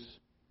excuse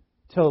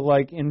to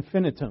like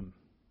infinitum.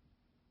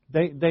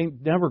 They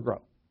never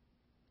grow.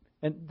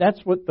 And that's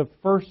what the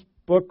first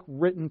book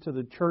written to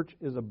the church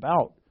is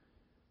about.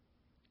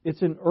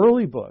 It's an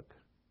early book.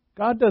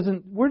 God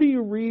doesn't, where do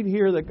you read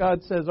here that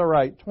God says, all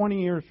right,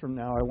 20 years from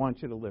now, I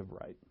want you to live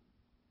right.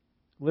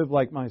 Live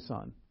like my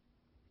son.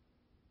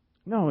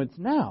 No, it's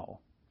now.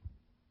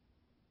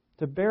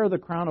 To bear the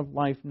crown of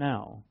life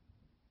now.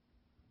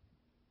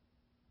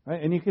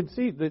 Right? And you can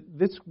see that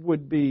this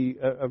would be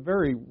a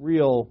very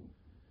real,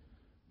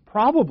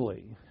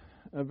 probably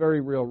a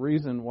very real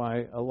reason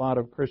why a lot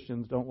of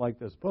Christians don't like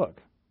this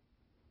book.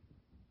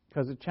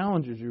 Because it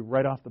challenges you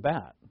right off the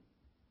bat.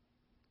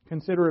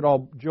 Consider it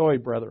all joy,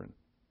 brethren,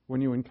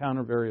 when you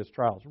encounter various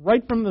trials.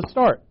 Right from the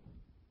start.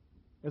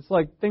 It's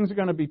like things are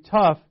going to be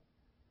tough.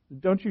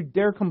 Don't you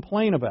dare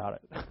complain about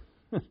it.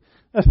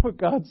 That's what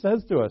God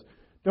says to us.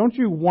 Don't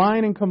you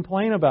whine and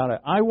complain about it.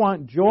 I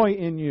want joy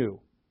in you.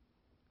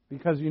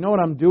 Because you know what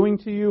I'm doing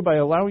to you? By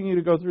allowing you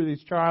to go through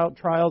these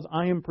trials,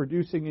 I am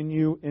producing in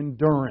you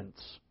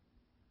endurance,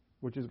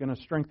 which is going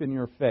to strengthen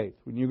your faith.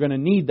 When you're going to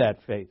need that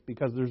faith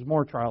because there's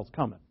more trials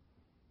coming.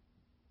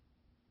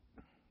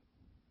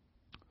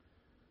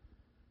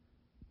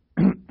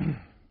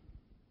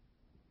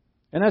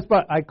 And that's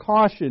why I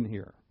caution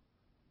here.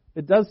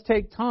 It does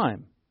take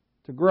time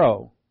to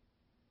grow.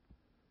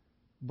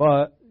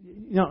 But,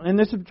 and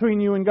this is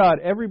between you and God.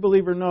 Every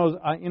believer knows,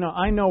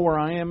 I know where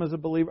I am as a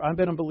believer. I've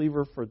been a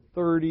believer for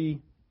 32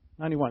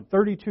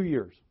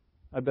 years.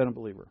 I've been a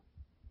believer.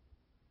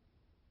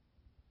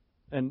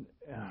 And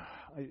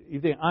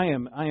I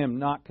am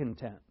not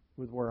content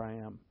with where I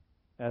am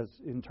as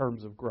in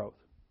terms of growth.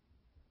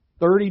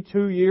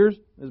 32 years,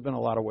 there's been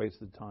a lot of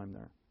wasted time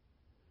there.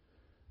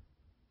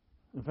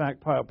 In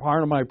fact,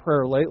 part of my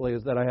prayer lately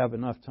is that I have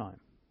enough time.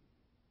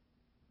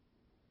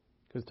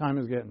 Because time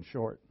is getting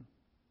short.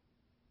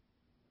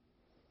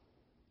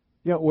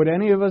 Would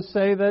any of us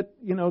say that,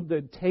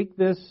 that take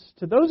this,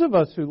 to those of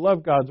us who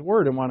love God's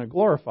Word and want to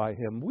glorify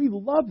Him, we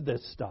love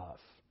this stuff.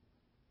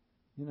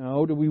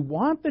 Do we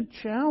want the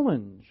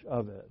challenge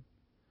of it?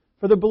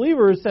 For the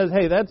believer who says,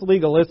 hey, that's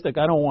legalistic,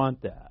 I don't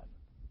want that.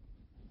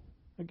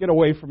 Get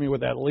away from me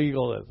with that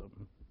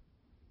legalism.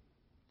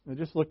 They're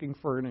just looking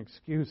for an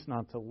excuse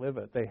not to live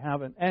it. They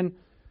haven't. And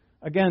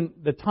again,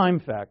 the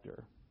time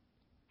factor.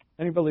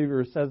 Any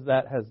believer who says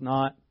that has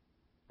not.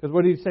 Because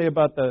what did he say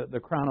about the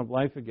crown of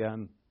life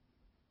again?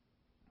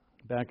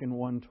 Back in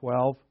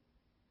 1:12. It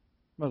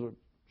was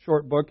a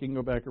short book. You can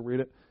go back and read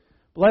it.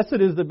 Blessed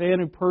is the man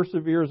who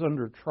perseveres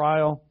under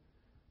trial.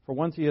 For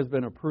once he has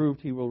been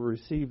approved, he will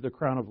receive the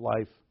crown of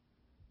life,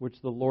 which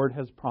the Lord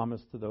has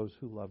promised to those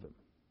who love Him.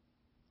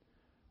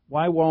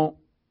 Why won't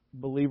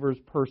believers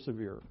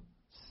persevere?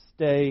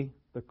 Stay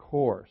the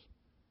course.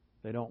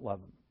 They don't love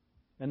Him.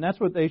 And that's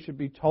what they should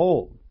be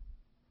told.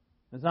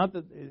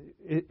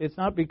 It's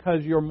not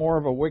because you're more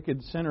of a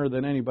wicked sinner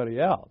than anybody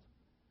else.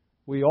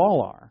 We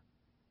all are.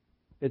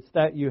 It's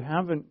that you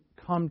haven't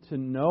come to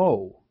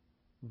know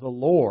the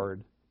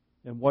Lord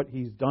and what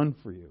He's done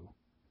for you.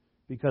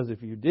 Because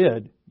if you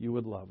did, you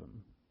would love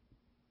Him.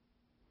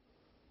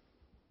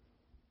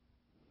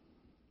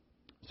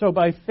 So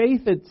by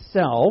faith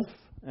itself,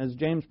 as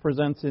James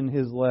presents in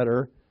his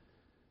letter,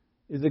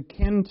 is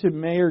akin to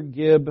Mayor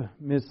Gibb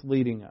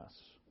misleading us.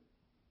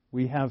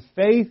 We have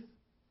faith,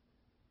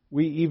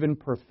 we even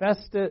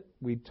professed it,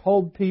 we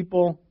told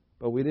people,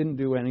 but we didn't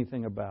do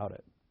anything about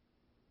it.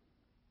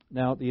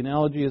 Now, the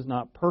analogy is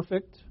not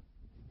perfect,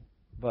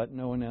 but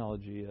no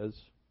analogy is.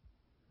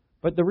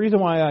 But the reason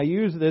why I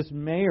use this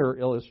mayor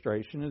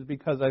illustration is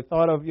because I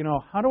thought of,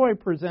 how do I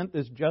present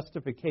this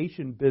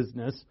justification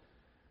business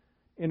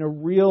in a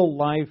real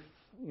life,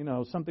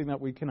 something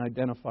that we can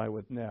identify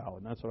with now?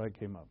 And that's what I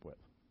came up with.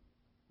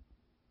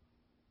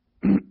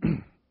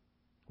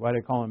 Why do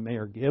I call him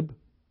Mayor Gibb?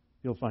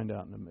 You'll find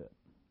out in a minute.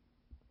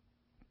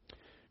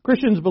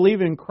 Christians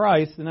believe in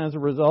Christ, and as a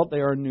result,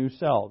 they are new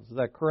selves. Is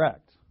that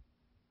correct?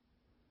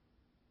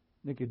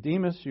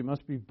 Nicodemus, you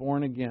must be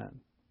born again,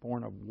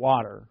 born of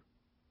water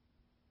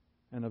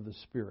and of the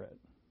Spirit,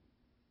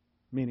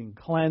 meaning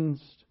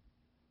cleansed,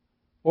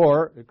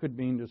 or it could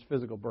mean just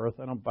physical birth.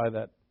 I don't buy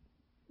that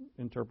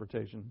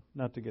interpretation,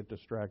 not to get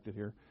distracted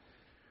here.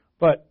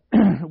 But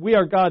we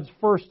are God's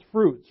first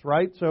fruits,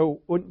 right?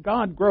 So when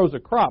God grows a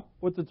crop,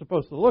 what's it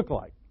supposed to look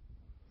like?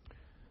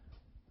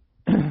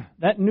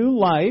 That new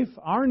life,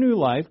 our new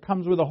life,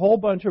 comes with a whole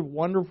bunch of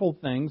wonderful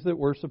things that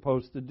we're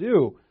supposed to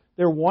do.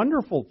 They're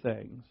wonderful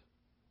things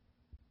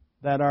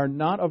that are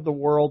not of the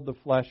world, the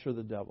flesh, or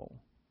the devil.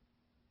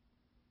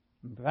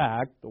 In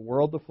fact, the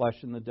world, the flesh,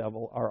 and the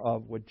devil are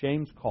of what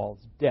James calls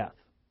death.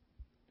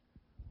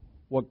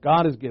 What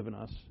God has given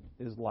us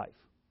is life.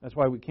 That's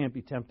why we can't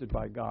be tempted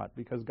by God,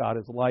 because God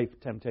is life,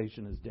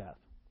 temptation is death,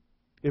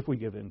 if we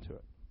give into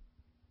it.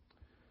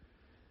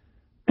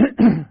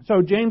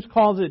 So James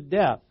calls it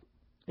death.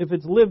 If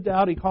it's lived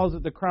out, he calls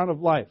it the crown of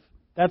life.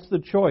 That's the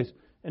choice.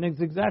 And it's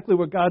exactly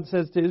what God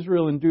says to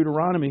Israel in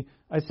Deuteronomy.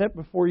 I set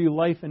before you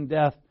life and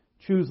death.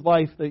 Choose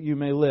life that you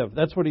may live.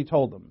 That's what He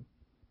told them.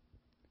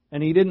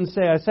 And He didn't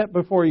say, I set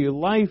before you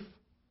life,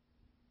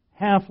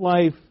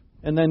 half-life,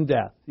 and then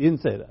death. He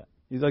didn't say that.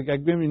 He's like,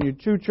 I've given you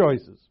two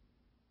choices.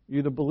 You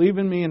either believe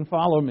in me and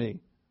follow me,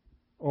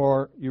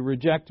 or you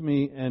reject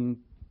me and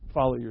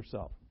follow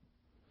yourself.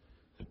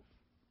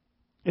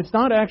 It's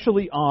not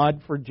actually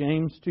odd for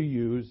James to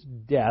use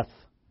death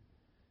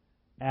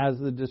as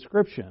the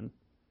description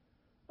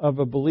of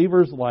a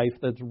believer's life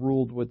that's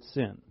ruled with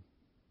sin.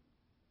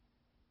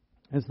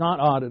 It's not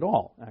odd at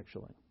all,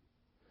 actually.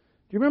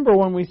 Do you remember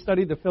when we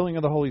studied the filling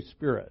of the Holy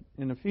Spirit?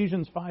 In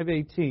Ephesians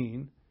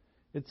 5:18,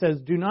 it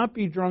says, do not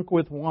be drunk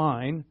with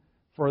wine,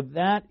 for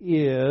that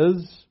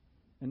is,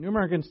 the New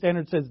American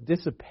Standard says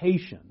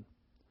dissipation.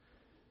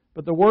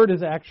 But the word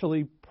is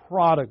actually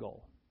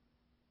prodigal.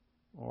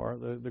 Or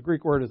the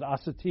Greek word is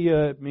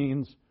asotia. It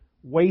means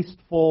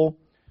wasteful.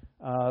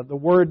 The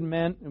word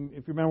meant,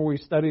 if you remember we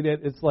studied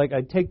it, it's like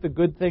I take the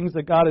good things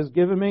that God has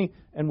given me,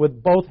 and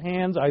with both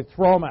hands I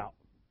throw them out.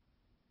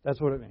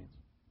 That's what it means.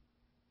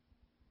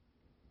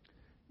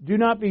 Do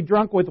not be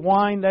drunk with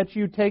wine. That's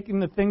you taking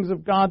the things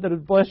of God that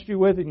have blessed you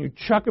with, and you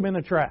chuck them in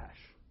the trash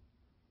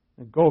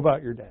and go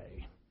about your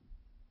day.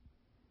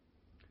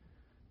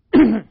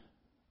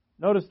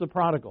 Notice the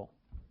prodigal.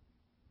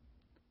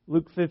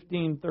 Luke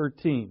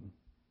 15:13.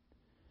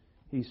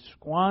 He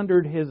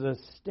squandered his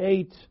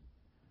estate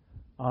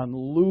on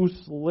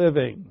loose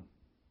living.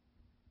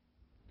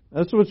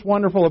 That's what's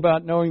wonderful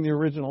about knowing the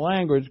original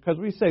language, because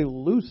we say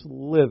loose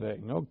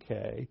living.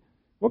 Okay.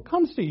 What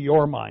comes to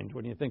your mind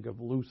when you think of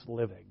loose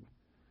living?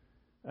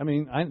 I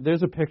mean,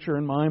 there's a picture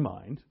in my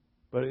mind,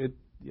 but it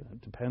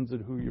depends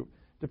on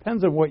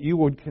depends on what you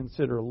would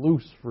consider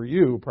loose for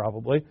you,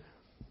 probably.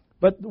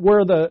 But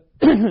where the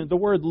the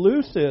word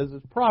loose is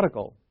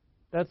prodigal.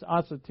 That's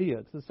asotia.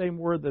 It's the same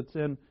word that's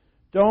in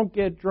don't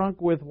get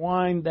drunk with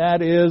wine.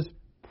 That is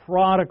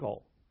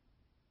prodigal.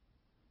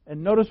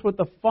 And notice what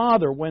the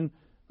father, when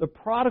the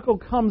prodigal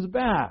comes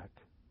back,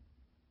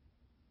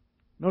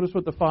 notice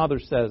what the father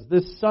says.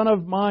 This son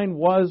of mine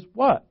was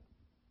what?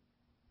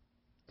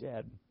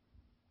 Dead.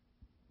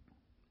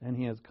 And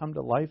he has come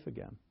to life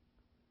again.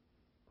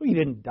 Well, he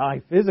didn't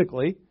die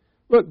physically.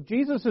 Look,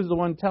 Jesus is the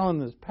one telling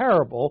this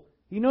parable.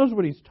 He knows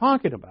what he's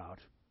talking about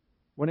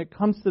when it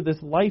comes to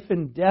this life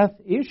and death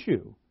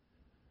issue.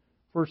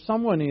 For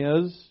someone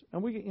is,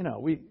 and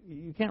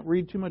you can't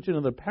read too much into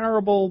the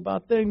parable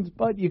about things,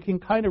 but you can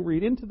kind of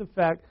read into the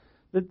fact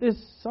that this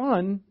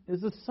son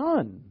is a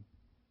son.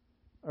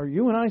 Are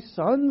you and I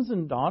sons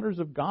and daughters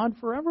of God?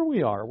 Forever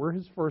we are. We're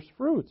His first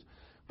fruits.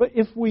 But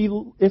if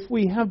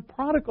we have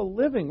prodigal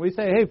living, we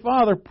say, hey,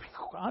 Father,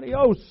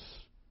 adios.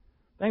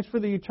 Thanks for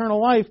the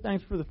eternal life.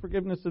 Thanks for the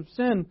forgiveness of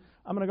sin.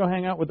 I'm going to go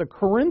hang out with the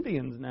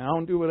Corinthians now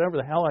and do whatever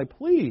the hell I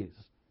please.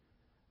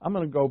 I'm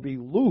going to go be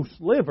loose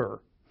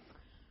liver,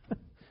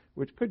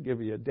 which could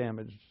give you a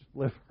damaged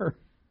liver.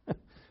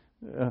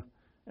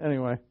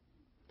 Anyway,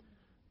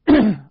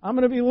 I'm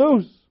going to be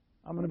loose.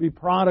 I'm going to be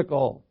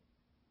prodigal.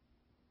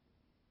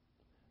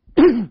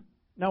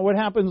 Now, what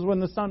happens when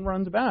the son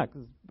runs back?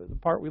 This is the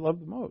part we love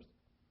the most.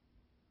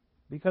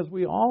 Because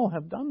we all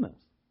have done this.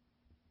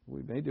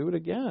 We may do it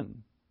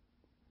again.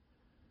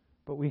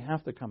 But we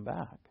have to come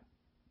back.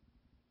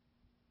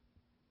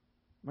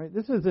 Right?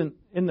 This isn't,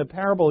 in the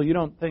parable, you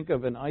don't think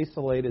of an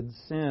isolated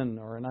sin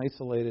or an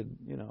isolated,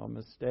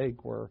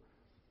 mistake where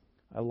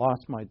I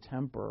lost my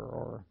temper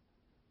or,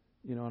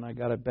 and I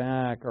got it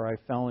back, or I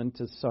fell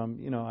into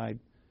I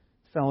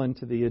fell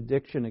into the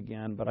addiction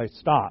again, but I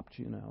stopped,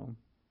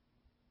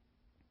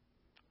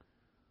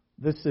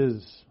 This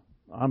is,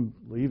 I'm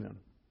leaving.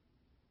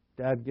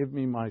 Dad, give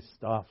me my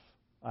stuff.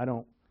 I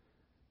don't.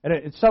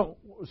 And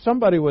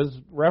somebody was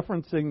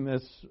referencing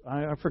this,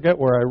 I forget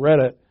where I read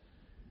it,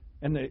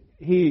 and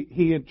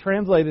he had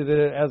translated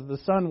it as the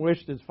son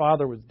wished his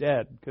father was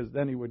dead, because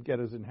then he would get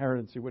his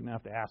inheritance, he wouldn't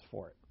have to ask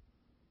for it.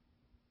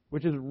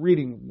 Which is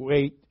reading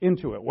way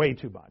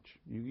too much.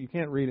 You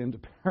can't read into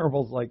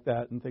parables like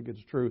that and think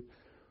it's truth.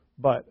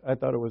 But I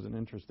thought it was an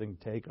interesting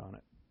take on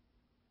it.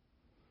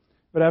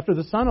 But after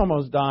the son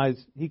almost dies,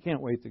 he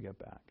can't wait to get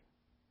back.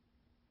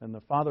 And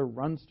the father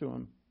runs to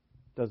him,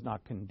 does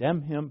not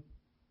condemn him,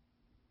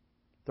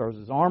 throws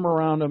his arm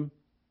around him,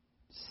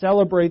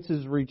 celebrates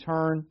his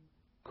return,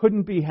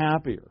 couldn't be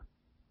happier.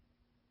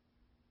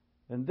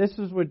 And this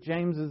is what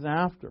James is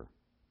after.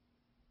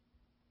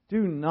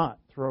 Do not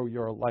throw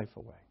your life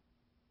away.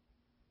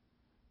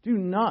 Do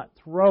not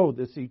throw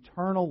this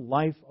eternal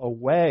life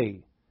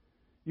away.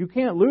 You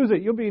can't lose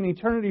it. You'll be in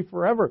eternity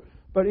forever.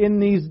 But in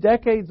these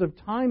decades of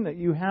time that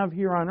you have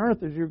here on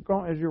earth, as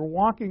you're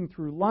walking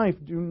through life,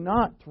 do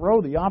not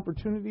throw the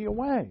opportunity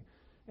away.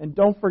 And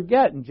don't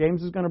forget, and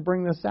James is going to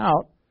bring this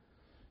out.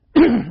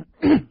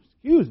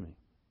 Excuse me.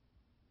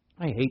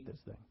 I hate this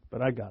thing,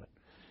 but I got it.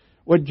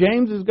 What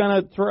James is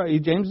going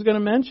to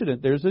mention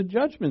it. There's a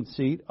judgment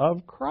seat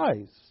of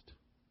Christ.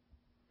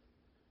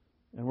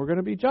 And we're going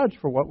to be judged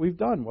for what we've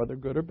done, whether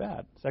good or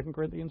bad. 2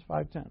 Corinthians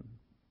 5:10.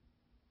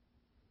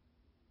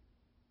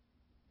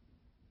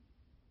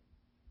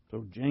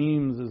 So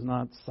James is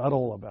not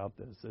subtle about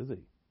this, is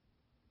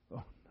he?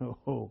 Oh,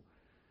 no.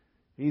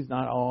 He's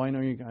not, I know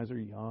you guys are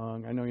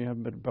young. I know you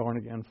haven't been born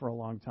again for a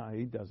long time.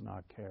 He does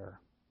not care.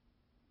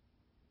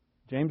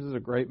 James is a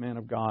great man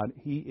of God.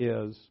 He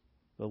is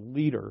the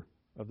leader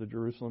of the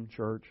Jerusalem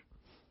church.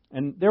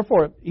 And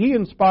therefore, he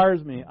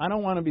inspires me. I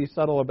don't want to be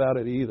subtle about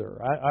it either.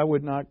 I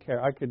would not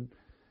care. I could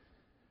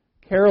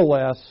care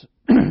less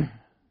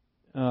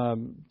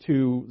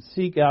to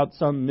seek out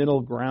some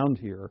middle ground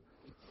here.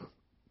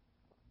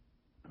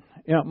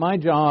 My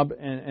job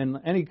and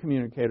any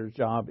communicator's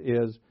job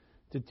is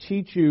to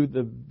teach you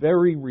the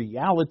very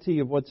reality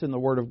of what's in the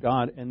Word of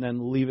God and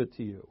then leave it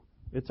to you.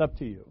 It's up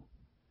to you.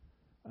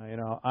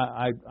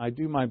 I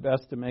do my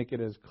best to make it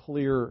as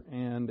clear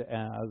and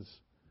as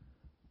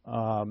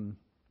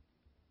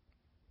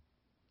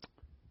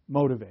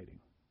motivating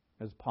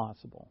as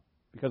possible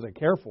because I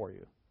care for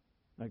you.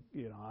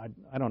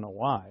 I don't know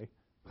why.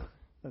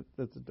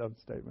 That's a dumb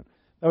statement.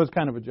 That was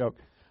kind of a joke.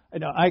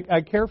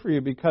 I care for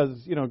you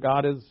because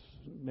God has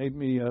made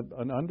me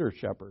an under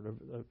shepherd,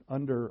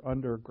 an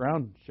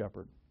underground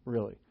shepherd,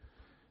 really,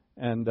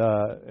 and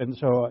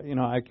so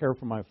I care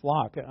for my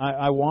flock.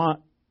 I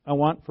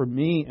want for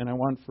me and I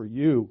want for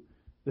you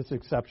this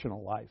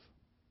exceptional life.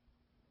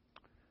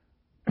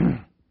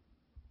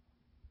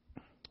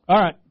 All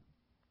right.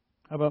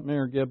 How about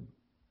Mayor Gibb?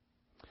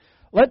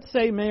 Let's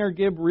say Mayor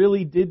Gibb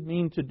really did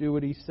mean to do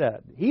what he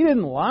said. He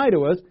didn't lie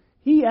to us.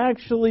 He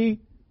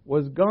actually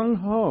was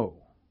gung-ho.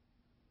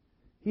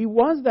 He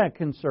was that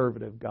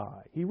conservative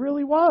guy. He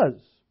really was.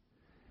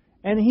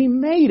 And he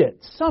made it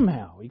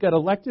somehow. He got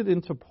elected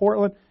into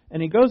Portland,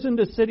 and he goes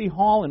into City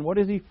Hall, and what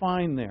does he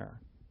find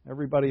there?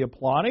 Everybody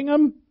applauding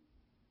him?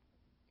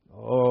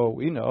 Oh,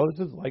 we know.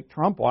 This is like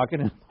Trump walking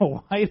into the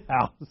White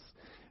House.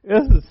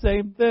 It's the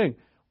same thing.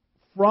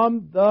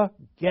 From the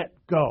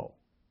get-go,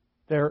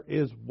 there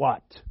is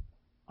what?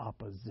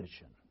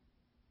 Opposition.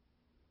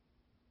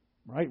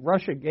 Right?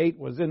 Russiagate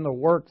was in the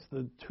works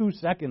the 2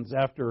 seconds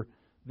after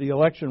the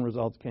election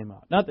results came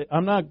out.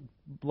 I'm not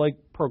like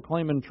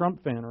proclaiming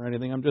Trump fan or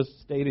anything. I'm just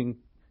stating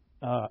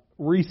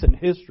recent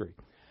history.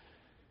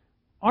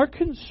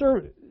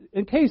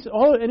 In case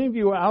any of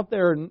you out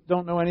there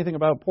don't know anything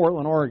about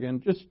Portland,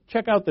 Oregon, just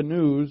check out the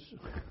news.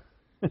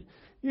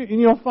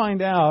 And you'll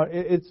find out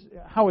it's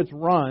how it's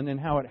run and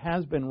how it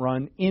has been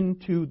run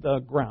into the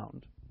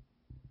ground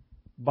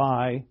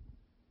by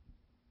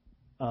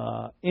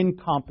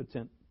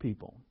incompetent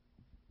people.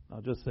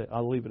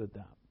 I'll leave it at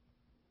that.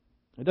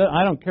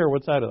 I don't care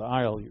what side of the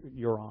aisle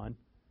you're on.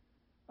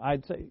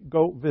 I'd say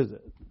go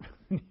visit.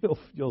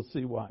 You'll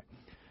see why.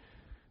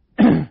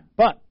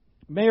 But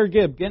Mayor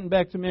Gibb, getting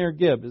back to Mayor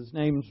Gibb, his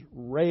name's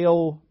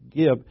Rael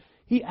Gibb.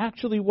 He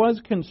actually was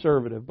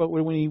conservative, but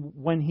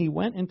when he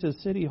went into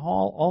City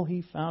Hall, all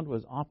he found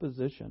was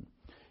opposition.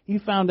 He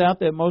found out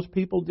that most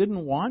people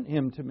didn't want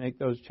him to make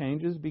those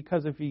changes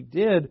because if he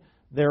did,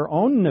 their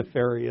own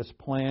nefarious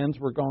plans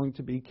were going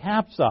to be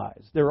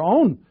capsized, their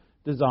own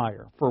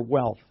desire for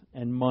wealth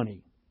and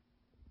money.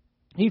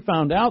 He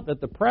found out that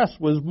the press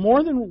was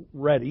more than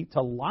ready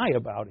to lie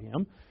about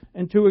him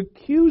and to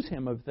accuse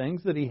him of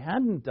things that he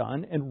hadn't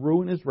done and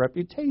ruin his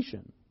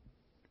reputation.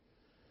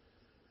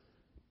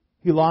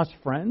 He lost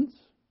friends.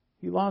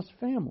 He lost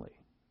family.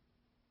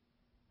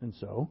 And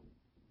so,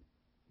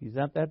 he's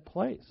at that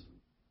place.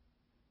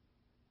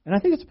 And I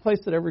think it's a place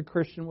that every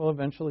Christian will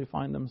eventually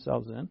find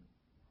themselves in.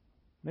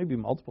 Maybe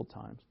multiple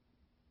times.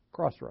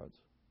 Crossroads.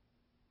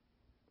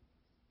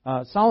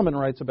 Solomon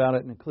writes about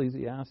it in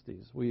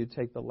Ecclesiastes. Will you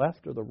take the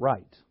left or the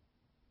right?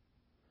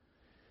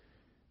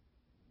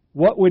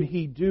 What would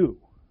he do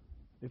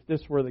if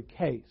this were the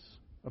case?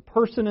 A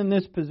person in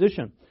this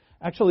position.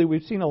 Actually,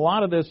 we've seen a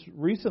lot of this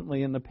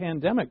recently in the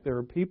pandemic. There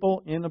are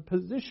people in a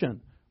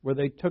position where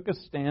they took a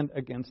stand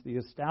against the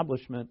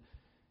establishment,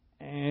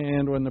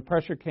 and when the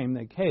pressure came,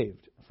 they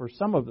caved. For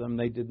some of them,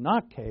 they did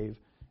not cave,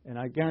 and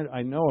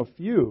I know a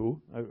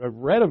few, I've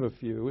read of a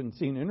few and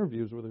seen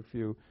interviews with a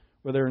few,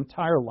 where their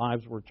entire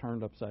lives were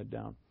turned upside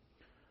down.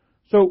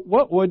 So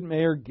what would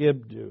Mayor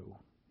Gibb do?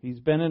 He's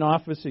been in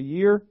office a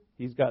year.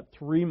 He's got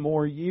 3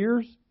 more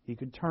years. He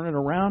could turn it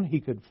around.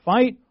 He could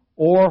fight,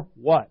 or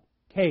what?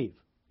 Cave.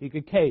 He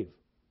could cave.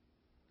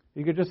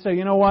 He could just say,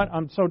 you know what,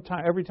 I'm so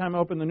tired. Every time I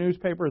open the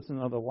newspaper, it's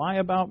another lie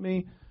about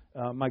me.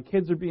 My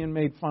kids are being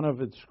made fun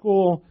of at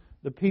school.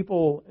 The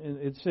people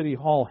at City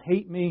Hall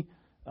hate me.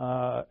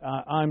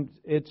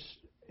 It's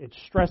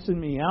stressing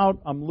me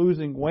out. I'm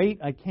losing weight.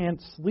 I can't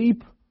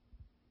sleep.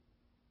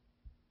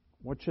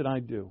 What should I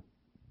do?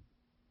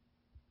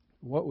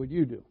 What would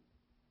you do?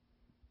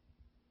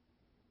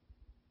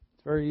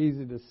 It's very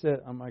easy to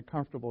sit on my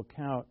comfortable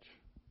couch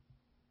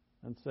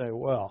and say,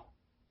 well,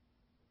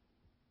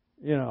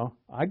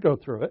 I'd go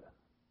through it.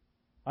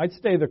 I'd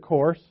stay the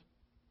course.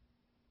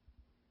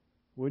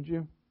 Would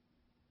you?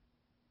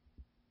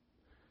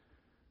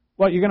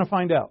 Well, you're going to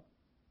find out.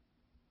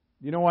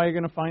 You know why you're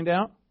going to find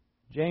out?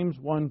 James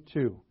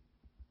 1:2.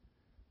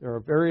 There are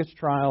various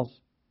trials,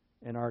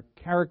 and our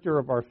character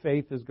of our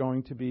faith is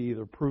going to be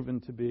either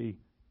proven to be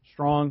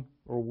strong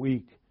or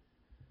weak.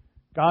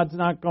 God's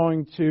not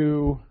going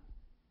to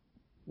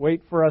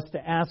wait for us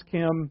to ask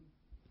Him,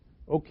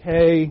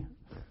 okay,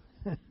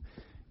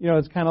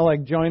 it's kind of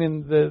like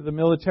joining the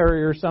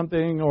military or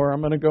something, or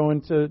I'm going to go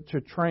into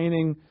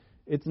training.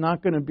 It's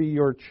not going to be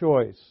your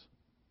choice.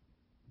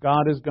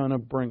 God is going to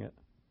bring it.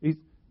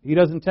 He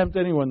doesn't tempt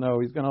anyone, though.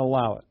 He's going to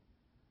allow it.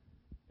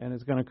 And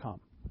it's going to come.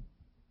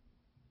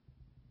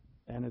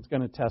 And it's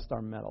going to test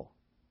our mettle,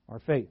 our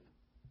faith.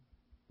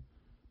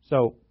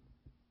 So,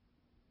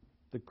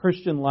 the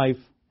Christian life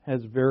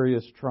has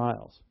various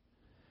trials.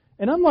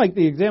 And unlike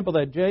the example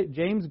that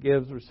James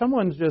gives, where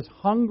someone's just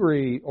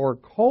hungry or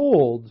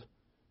cold,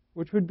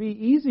 which would be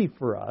easy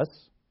for us,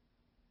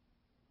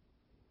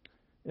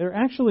 there are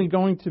actually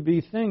going to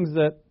be things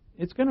that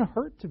it's going to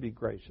hurt to be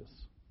gracious.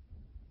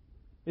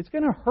 It's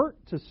going to hurt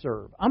to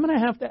serve. I'm going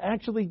to have to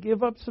actually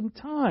give up some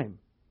time.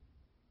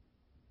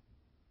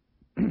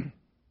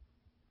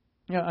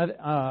 Yeah,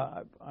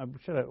 I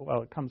should have,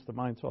 well, it comes to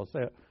mind, so I'll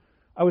say it.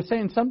 I was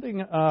saying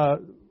something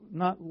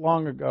not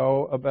long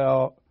ago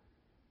about,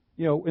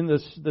 when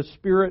the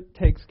Spirit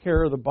takes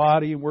care of the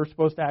body, and we're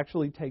supposed to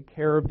actually take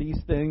care of these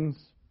things,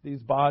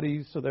 these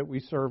bodies, so that we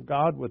serve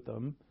God with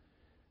them.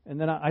 And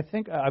then I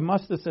think I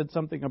must have said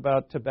something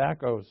about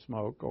tobacco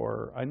smoke,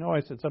 or I know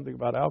I said something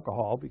about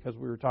alcohol because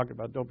we were talking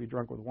about don't be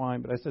drunk with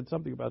wine, but I said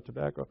something about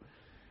tobacco.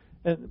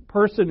 And the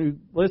person who's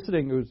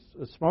listening who's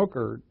a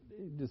smoker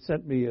just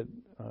sent me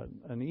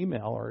an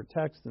email or a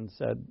text and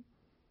said,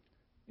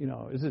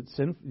 is it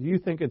do you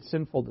think it's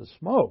sinful to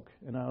smoke?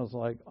 And I was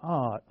like,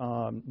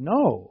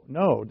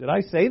 no. Did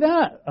I say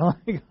that? I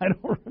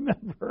don't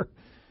remember.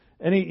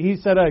 And he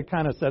said I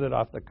kind of said it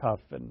off the cuff,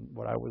 and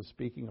what I was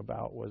speaking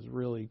about was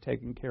really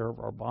taking care of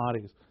our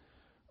bodies.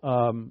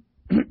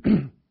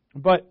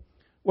 But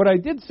what I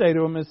did say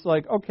to him is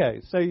like, okay,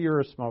 say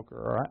you're a smoker,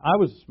 or I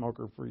was a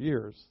smoker for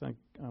years.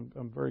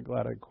 I'm very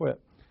glad I quit.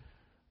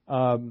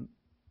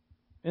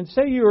 And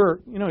say you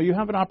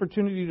have an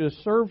opportunity to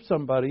serve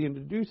somebody and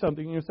to do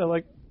something, and you say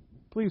like,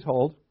 please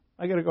hold,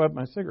 I got to go have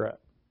my cigarette.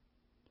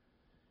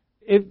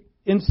 If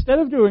instead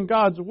of doing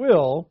God's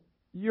will,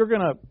 you're going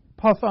to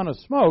puff on a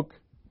smoke,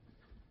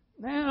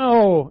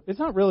 now it's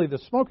not really the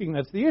smoking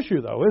that's the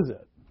issue, though, is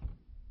it?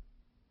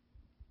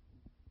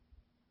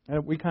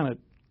 And we kind of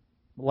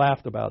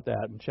laughed about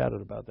that and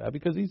chatted about that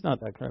because he's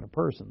not that kind of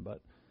person,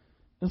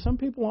 and some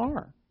people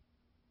are.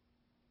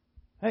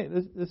 Hey,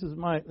 this is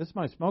my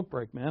smoke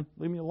break, man.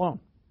 Leave me alone.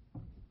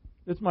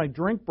 This is my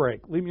drink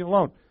break. Leave me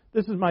alone.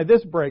 This is my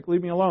this break.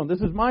 Leave me alone. This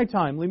is my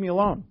time. Leave me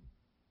alone.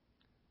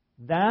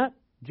 That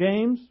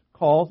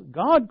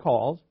God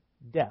calls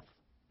death.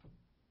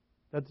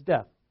 That's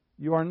death.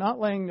 You are not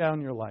laying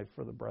down your life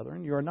for the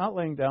brethren. You are not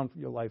laying down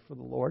your life for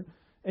the Lord,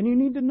 and you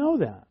need to know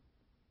that.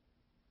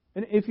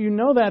 And if you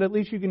know that, at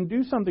least you can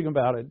do something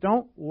about it.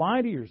 Don't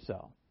lie to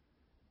yourself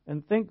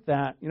and think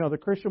that the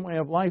Christian way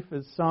of life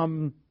is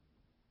some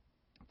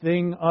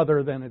thing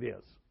other than it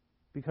is,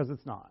 because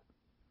it's not.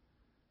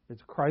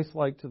 It's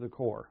Christ-like to the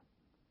core.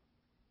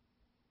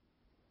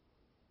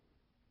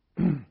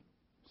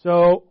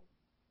 So,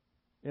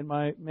 in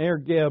my Mayor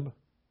Gibb,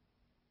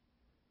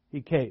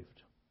 he caved.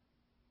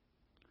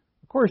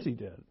 Of course he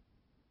did.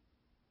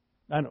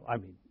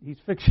 He's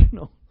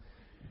fictional.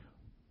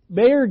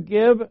 Mayor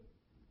Gibb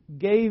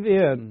gave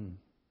in.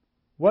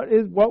 What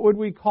would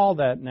we call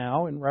that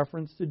now in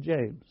reference to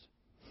James?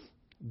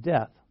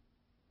 Death.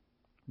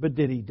 But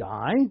did he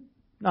die?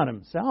 Not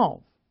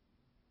himself.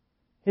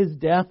 His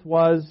death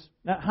was...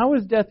 Now, how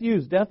is death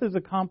used? Death is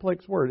a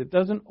complex word. It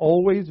doesn't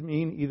always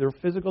mean either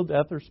physical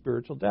death or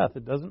spiritual death.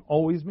 It doesn't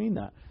always mean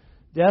that.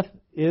 Death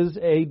is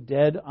a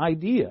dead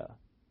idea,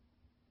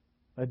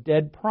 a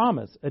dead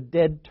promise, a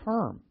dead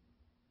term,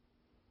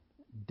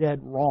 dead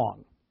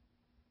wrong.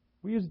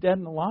 We use dead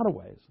in a lot of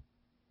ways.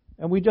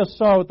 And we just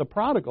saw with the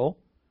prodigal,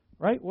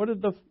 right? What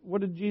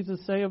did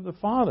Jesus say of the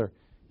Father?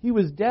 He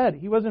was dead.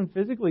 He wasn't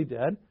physically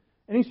dead.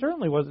 And he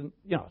certainly wasn't,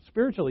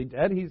 spiritually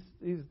dead. He's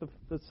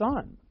the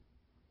Son.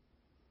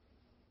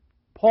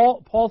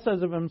 Paul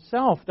says of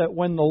himself that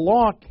when the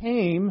law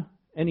came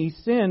and he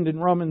sinned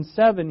in Romans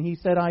 7, he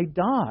said, I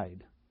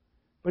died.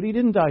 But he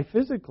didn't die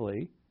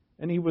physically,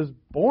 and he was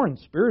born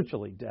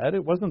spiritually dead.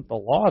 It wasn't the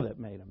law that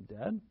made him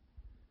dead.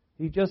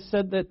 He just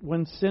said that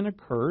when sin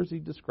occurs, he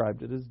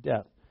described it as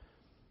death.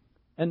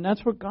 And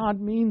that's what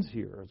God means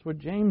here. It's what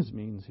James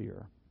means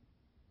here.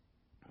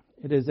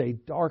 It is a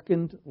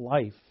darkened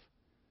life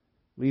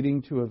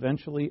leading to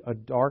eventually a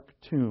dark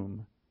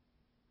tomb,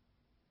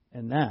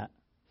 and that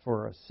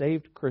for a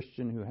saved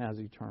Christian who has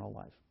eternal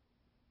life.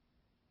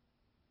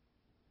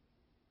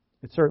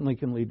 It certainly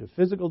can lead to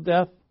physical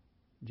death.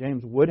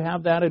 James would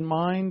have that in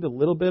mind a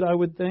little bit, I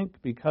would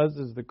think, because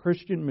as the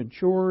Christian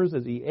matures,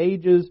 as he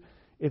ages,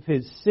 if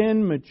his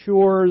sin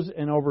matures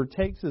and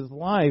overtakes his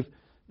life,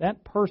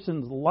 that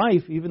person's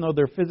life, even though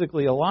they're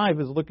physically alive,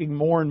 is looking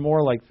more and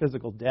more like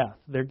physical death.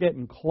 They're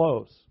getting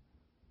close.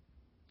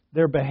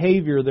 Their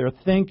behavior, their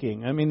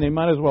thinking, they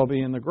might as well be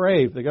in the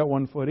grave. They got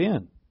one foot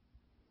in.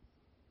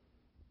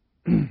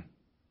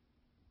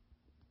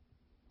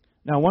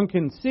 Now, one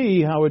can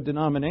see how a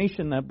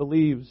denomination that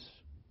believes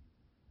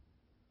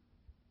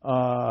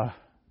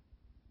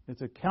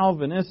it's a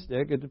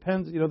Calvinistic, it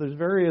depends, there's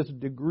various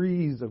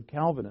degrees of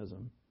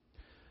Calvinism.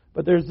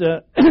 But there's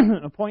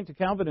a point to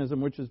Calvinism,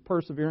 which is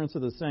perseverance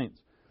of the saints.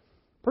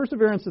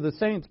 Perseverance of the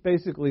saints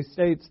basically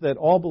states that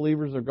all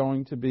believers are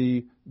going to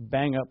be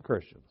bang-up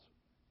Christians.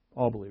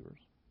 All believers.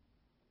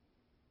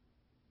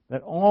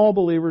 That all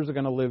believers are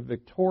going to live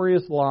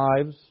victorious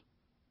lives.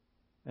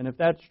 And if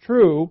that's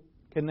true,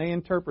 can they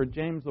interpret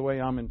James the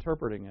way I'm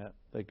interpreting it?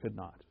 They could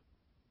not.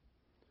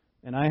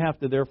 And I have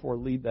to therefore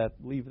leave that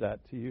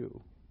to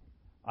you.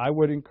 I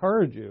would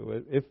encourage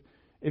you,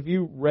 if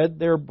you read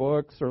their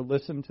books or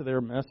listened to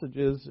their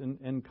messages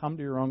and come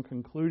to your own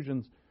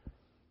conclusions,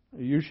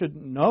 you should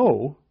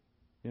know.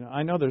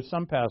 I know there's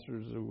some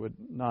pastors who would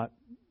not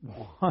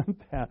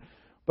want that.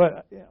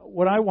 But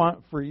what I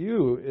want for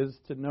you is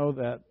to know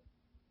that,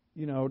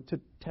 to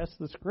test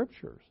the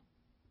Scriptures.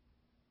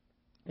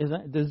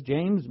 Does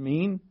James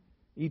mean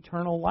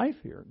eternal life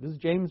here? Does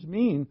James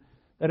mean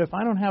that if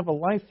I don't have a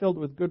life filled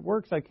with good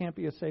works, I can't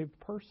be a saved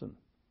person?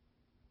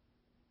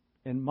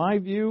 In my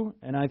view,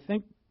 and I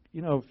think,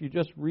 if you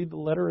just read the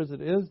letter as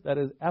it is, that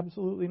is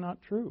absolutely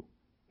not true.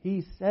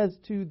 He says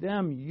to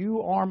them,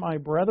 you are my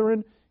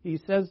brethren. He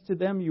says to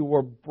them, you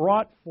were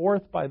brought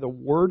forth by the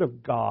word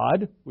of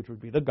God, which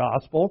would be the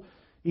gospel.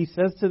 He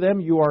says to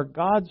them, you are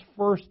God's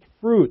first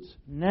fruits.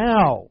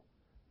 Now,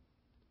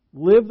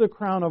 live the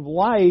crown of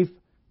life.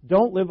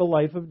 Don't live a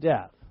life of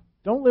death.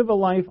 Don't live a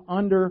life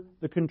under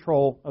the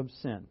control of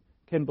sin.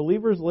 Can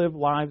believers live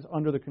lives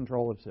under the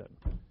control of sin?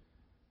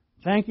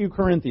 Thank you,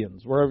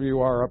 Corinthians, wherever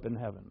you are up in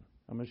heaven.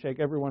 I'm going to shake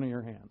every one of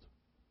your hands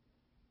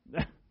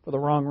for the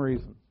wrong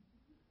reasons.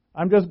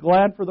 I'm just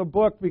glad for the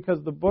book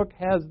because the book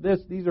has this.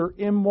 These are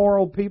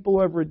immoral people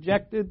who have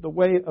rejected the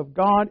way of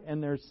God,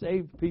 and they're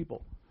saved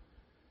people.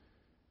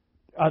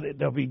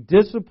 They'll be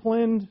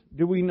disciplined.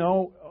 Do we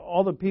know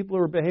all the people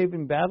who are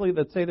behaving badly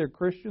that say they're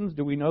Christians?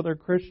 Do we know they're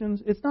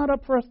Christians? It's not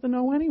up for us to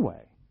know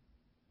anyway.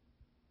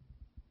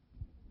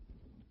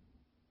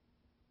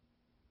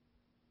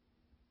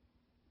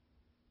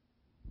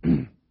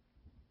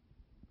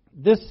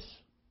 This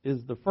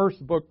is the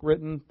first book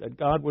written that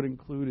God would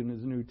include in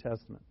His New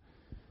Testament.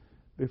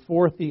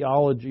 Before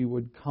theology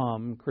would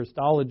come,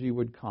 Christology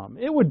would come.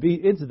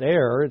 It's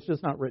there, it's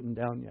just not written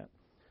down yet.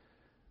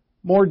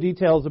 More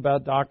details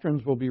about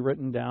doctrines will be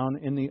written down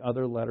in the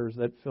other letters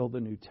that fill the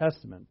New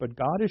Testament. But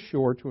God is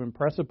sure to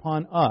impress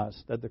upon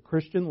us that the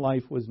Christian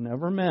life was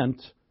never meant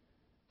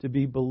to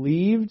be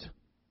believed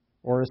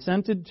or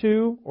assented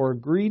to or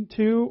agreed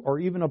to or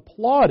even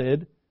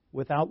applauded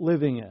without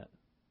living it.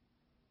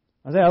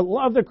 I say, I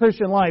love the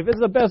Christian life. It's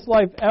the best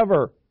life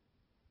ever.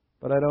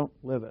 But I don't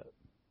live it.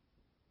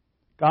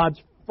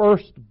 God's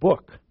first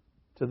book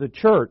to the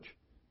church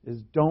is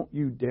don't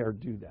you dare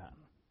do that.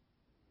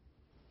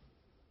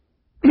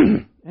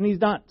 And He's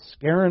not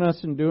scaring us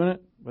in doing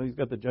it. Well, He's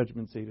got the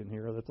judgment seat in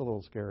here. That's a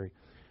little scary.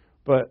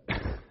 But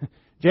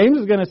James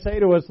is going to say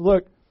to us,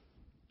 look,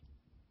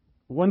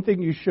 one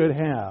thing you should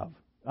have.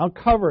 I'll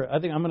cover it. I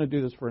think I'm going to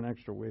do this for an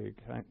extra week.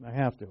 I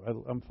have to.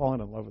 I'm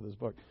falling in love with this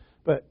book.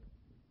 But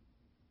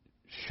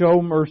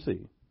show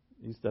mercy.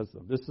 He says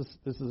them. This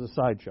is a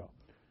sideshow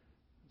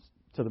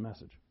to the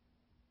message.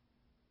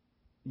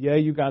 Yeah,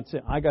 you got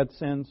sin. I got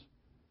sins,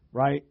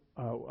 right?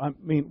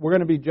 We're going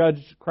to be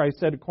judged, Christ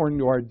said, according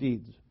to our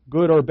deeds,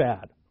 good or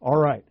bad. All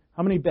right.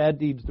 How many bad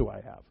deeds do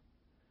I have?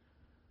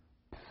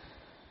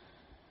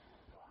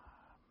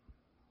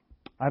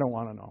 I don't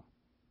want to know.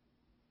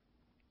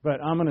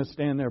 But I'm going to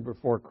stand there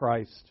before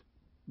Christ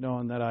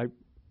knowing that I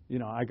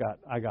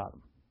got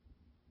him.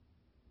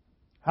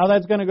 How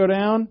that's going to go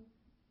down?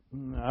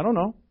 I don't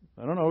know.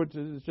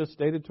 It's just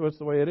stated to us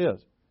the way it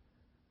is.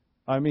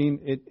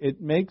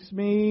 It makes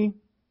me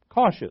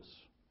cautious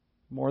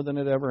more than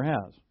it ever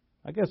has.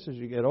 I guess as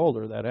you get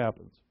older, that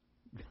happens.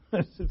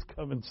 It's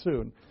coming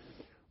soon.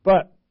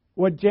 But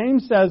what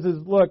James says is,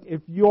 look,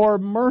 if you're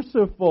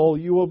merciful,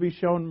 you will be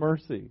shown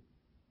mercy.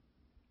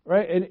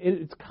 Right? And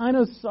it's kind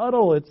of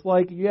subtle. It's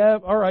like, you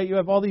have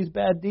all these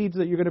bad deeds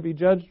that you're going to be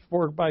judged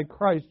for by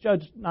Christ.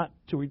 Judged not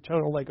to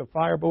eternal lake of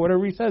fire, but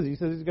whatever He says. He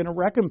says He's going to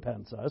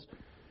recompense us.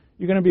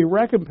 You're going to be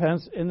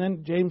recompensed. And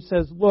then James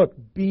says, look,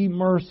 be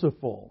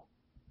merciful.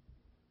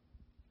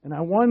 And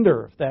I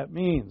wonder if that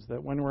means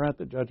that when we're at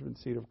the judgment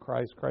seat of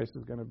Christ, Christ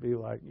is going to be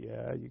like,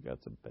 yeah, you got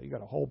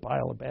a whole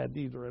pile of bad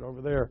deeds right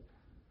over there.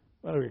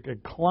 Well, we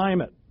could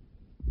climb it.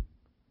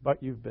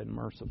 But you've been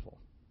merciful.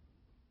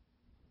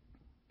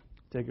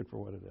 Take it for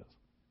what it is.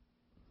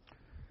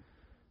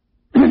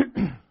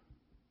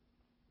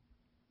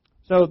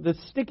 So the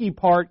sticky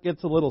part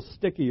gets a little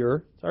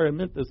stickier. Sorry, I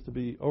meant this to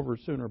be over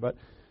sooner, but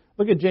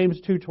look at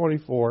James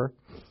 2:24.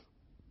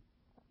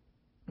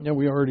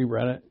 We already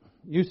read it.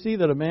 You see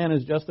that a man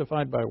is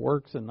justified by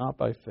works and not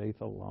by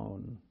faith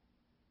alone.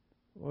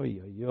 Oy,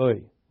 oy,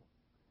 oy.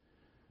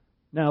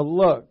 Now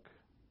look,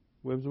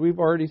 as we've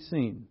already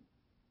seen,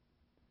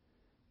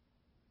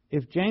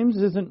 if James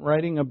isn't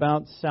writing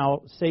about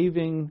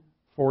saving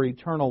for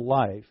eternal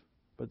life,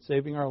 but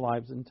saving our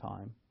lives in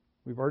time,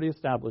 we've already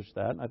established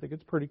that, and I think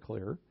it's pretty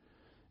clear.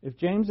 If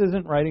James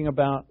isn't writing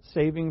about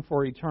saving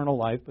for eternal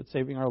life, but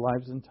saving our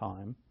lives in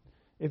time,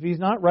 if he's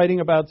not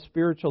writing about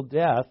spiritual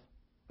death,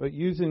 but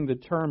using the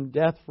term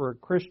death for a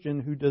Christian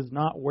who does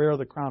not wear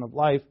the crown of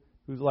life,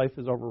 whose life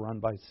is overrun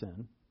by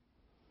sin,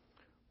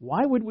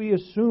 why would we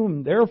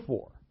assume,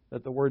 therefore,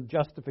 that the word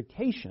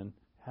justification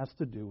has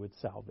to do with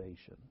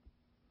salvation?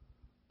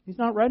 He's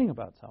not writing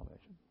about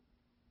salvation.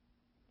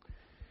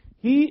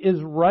 He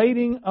is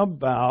writing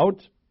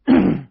about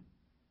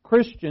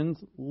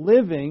Christians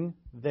living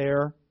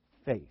their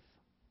faith.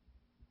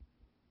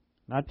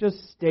 Not just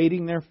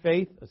stating their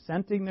faith,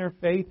 assenting their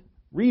faith,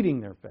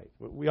 reading their faith.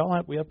 We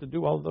have to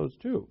do all of those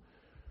too.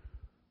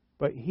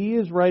 But he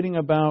is writing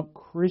about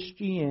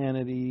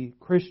Christianity,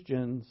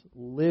 Christians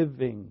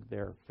living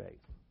their faith.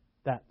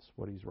 That's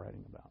what he's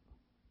writing about.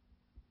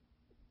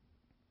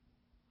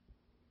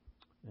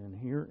 And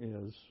here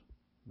is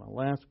my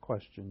last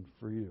question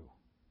for you.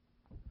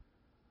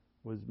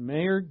 Was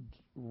Mayor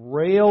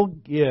Rail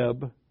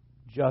Gibb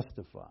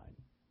justified?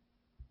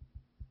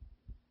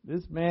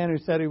 This man who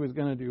said he was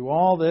going to do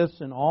all this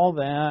and all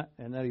that,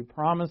 and that he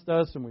promised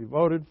us and we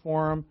voted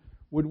for him,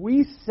 would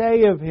we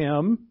say of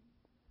him,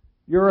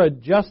 you're a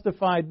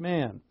justified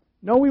man?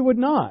 No, we would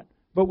not.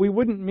 But we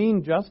wouldn't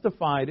mean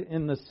justified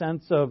in the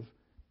sense of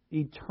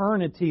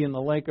eternity in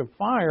the lake of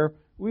fire.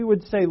 We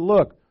would say,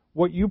 look,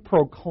 what you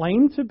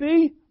proclaim to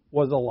be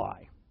was a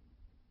lie.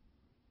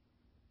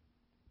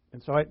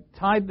 And so I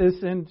tied this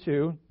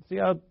into, see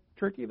how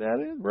tricky that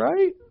is,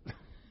 right?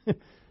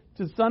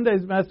 To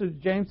Sunday's message,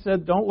 James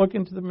said, don't look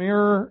into the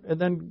mirror and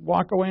then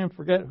walk away and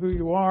forget who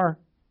you are.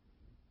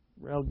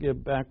 Rail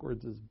Gibb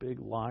backwards is big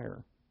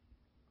liar.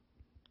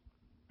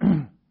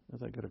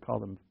 As I could have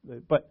called him.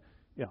 But,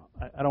 yeah,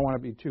 I don't want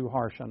to be too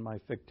harsh on my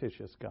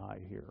fictitious guy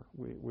here.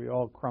 We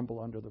all crumble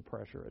under the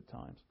pressure at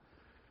times.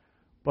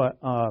 But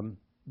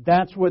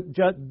that's what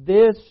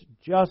this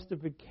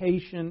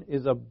justification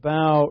is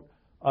about,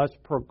 us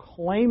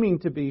proclaiming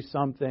to be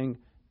something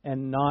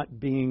and not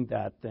being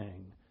that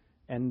thing.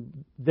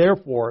 And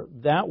therefore,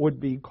 that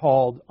would be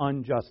called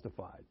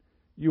unjustified.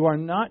 You are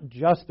not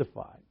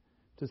justified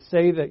to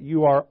say that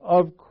you are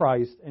of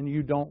Christ and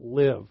you don't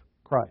live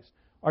Christ.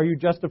 Are you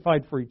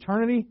justified for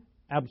eternity?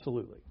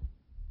 Absolutely.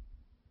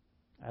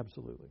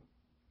 Absolutely.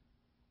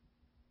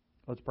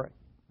 Let's pray.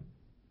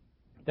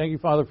 Thank you,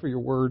 Father, for your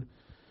word.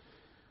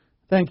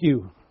 Thank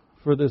you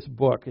for this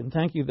book. And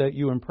thank you that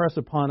you impress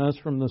upon us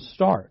from the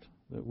start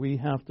that we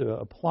have to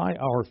apply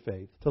our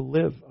faith, to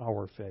live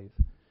our faith,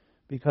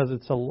 because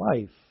it's a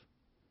life.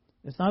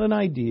 It's not an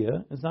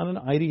idea. It's not an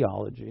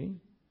ideology.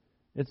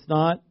 It's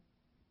not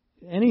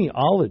any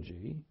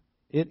ology.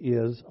 It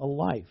is a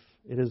life.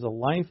 It is a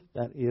life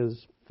that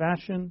is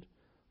fashioned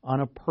on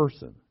a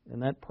person,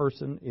 and that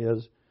person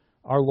is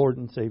our Lord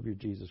and Savior,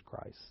 Jesus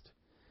Christ.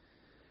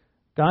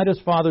 Guide us,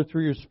 Father,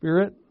 through your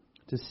Spirit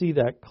to see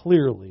that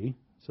clearly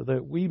so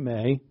that we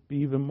may be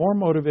even more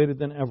motivated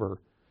than ever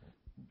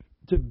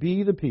to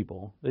be the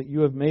people that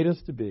you have made us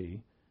to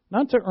be,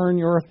 not to earn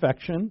your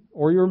affection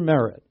or your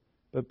merit,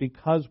 but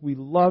because we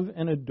love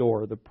and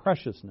adore the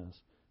preciousness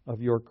of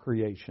your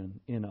creation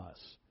in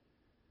us.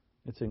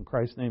 It's in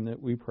Christ's name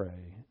that we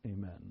pray.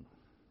 Amen.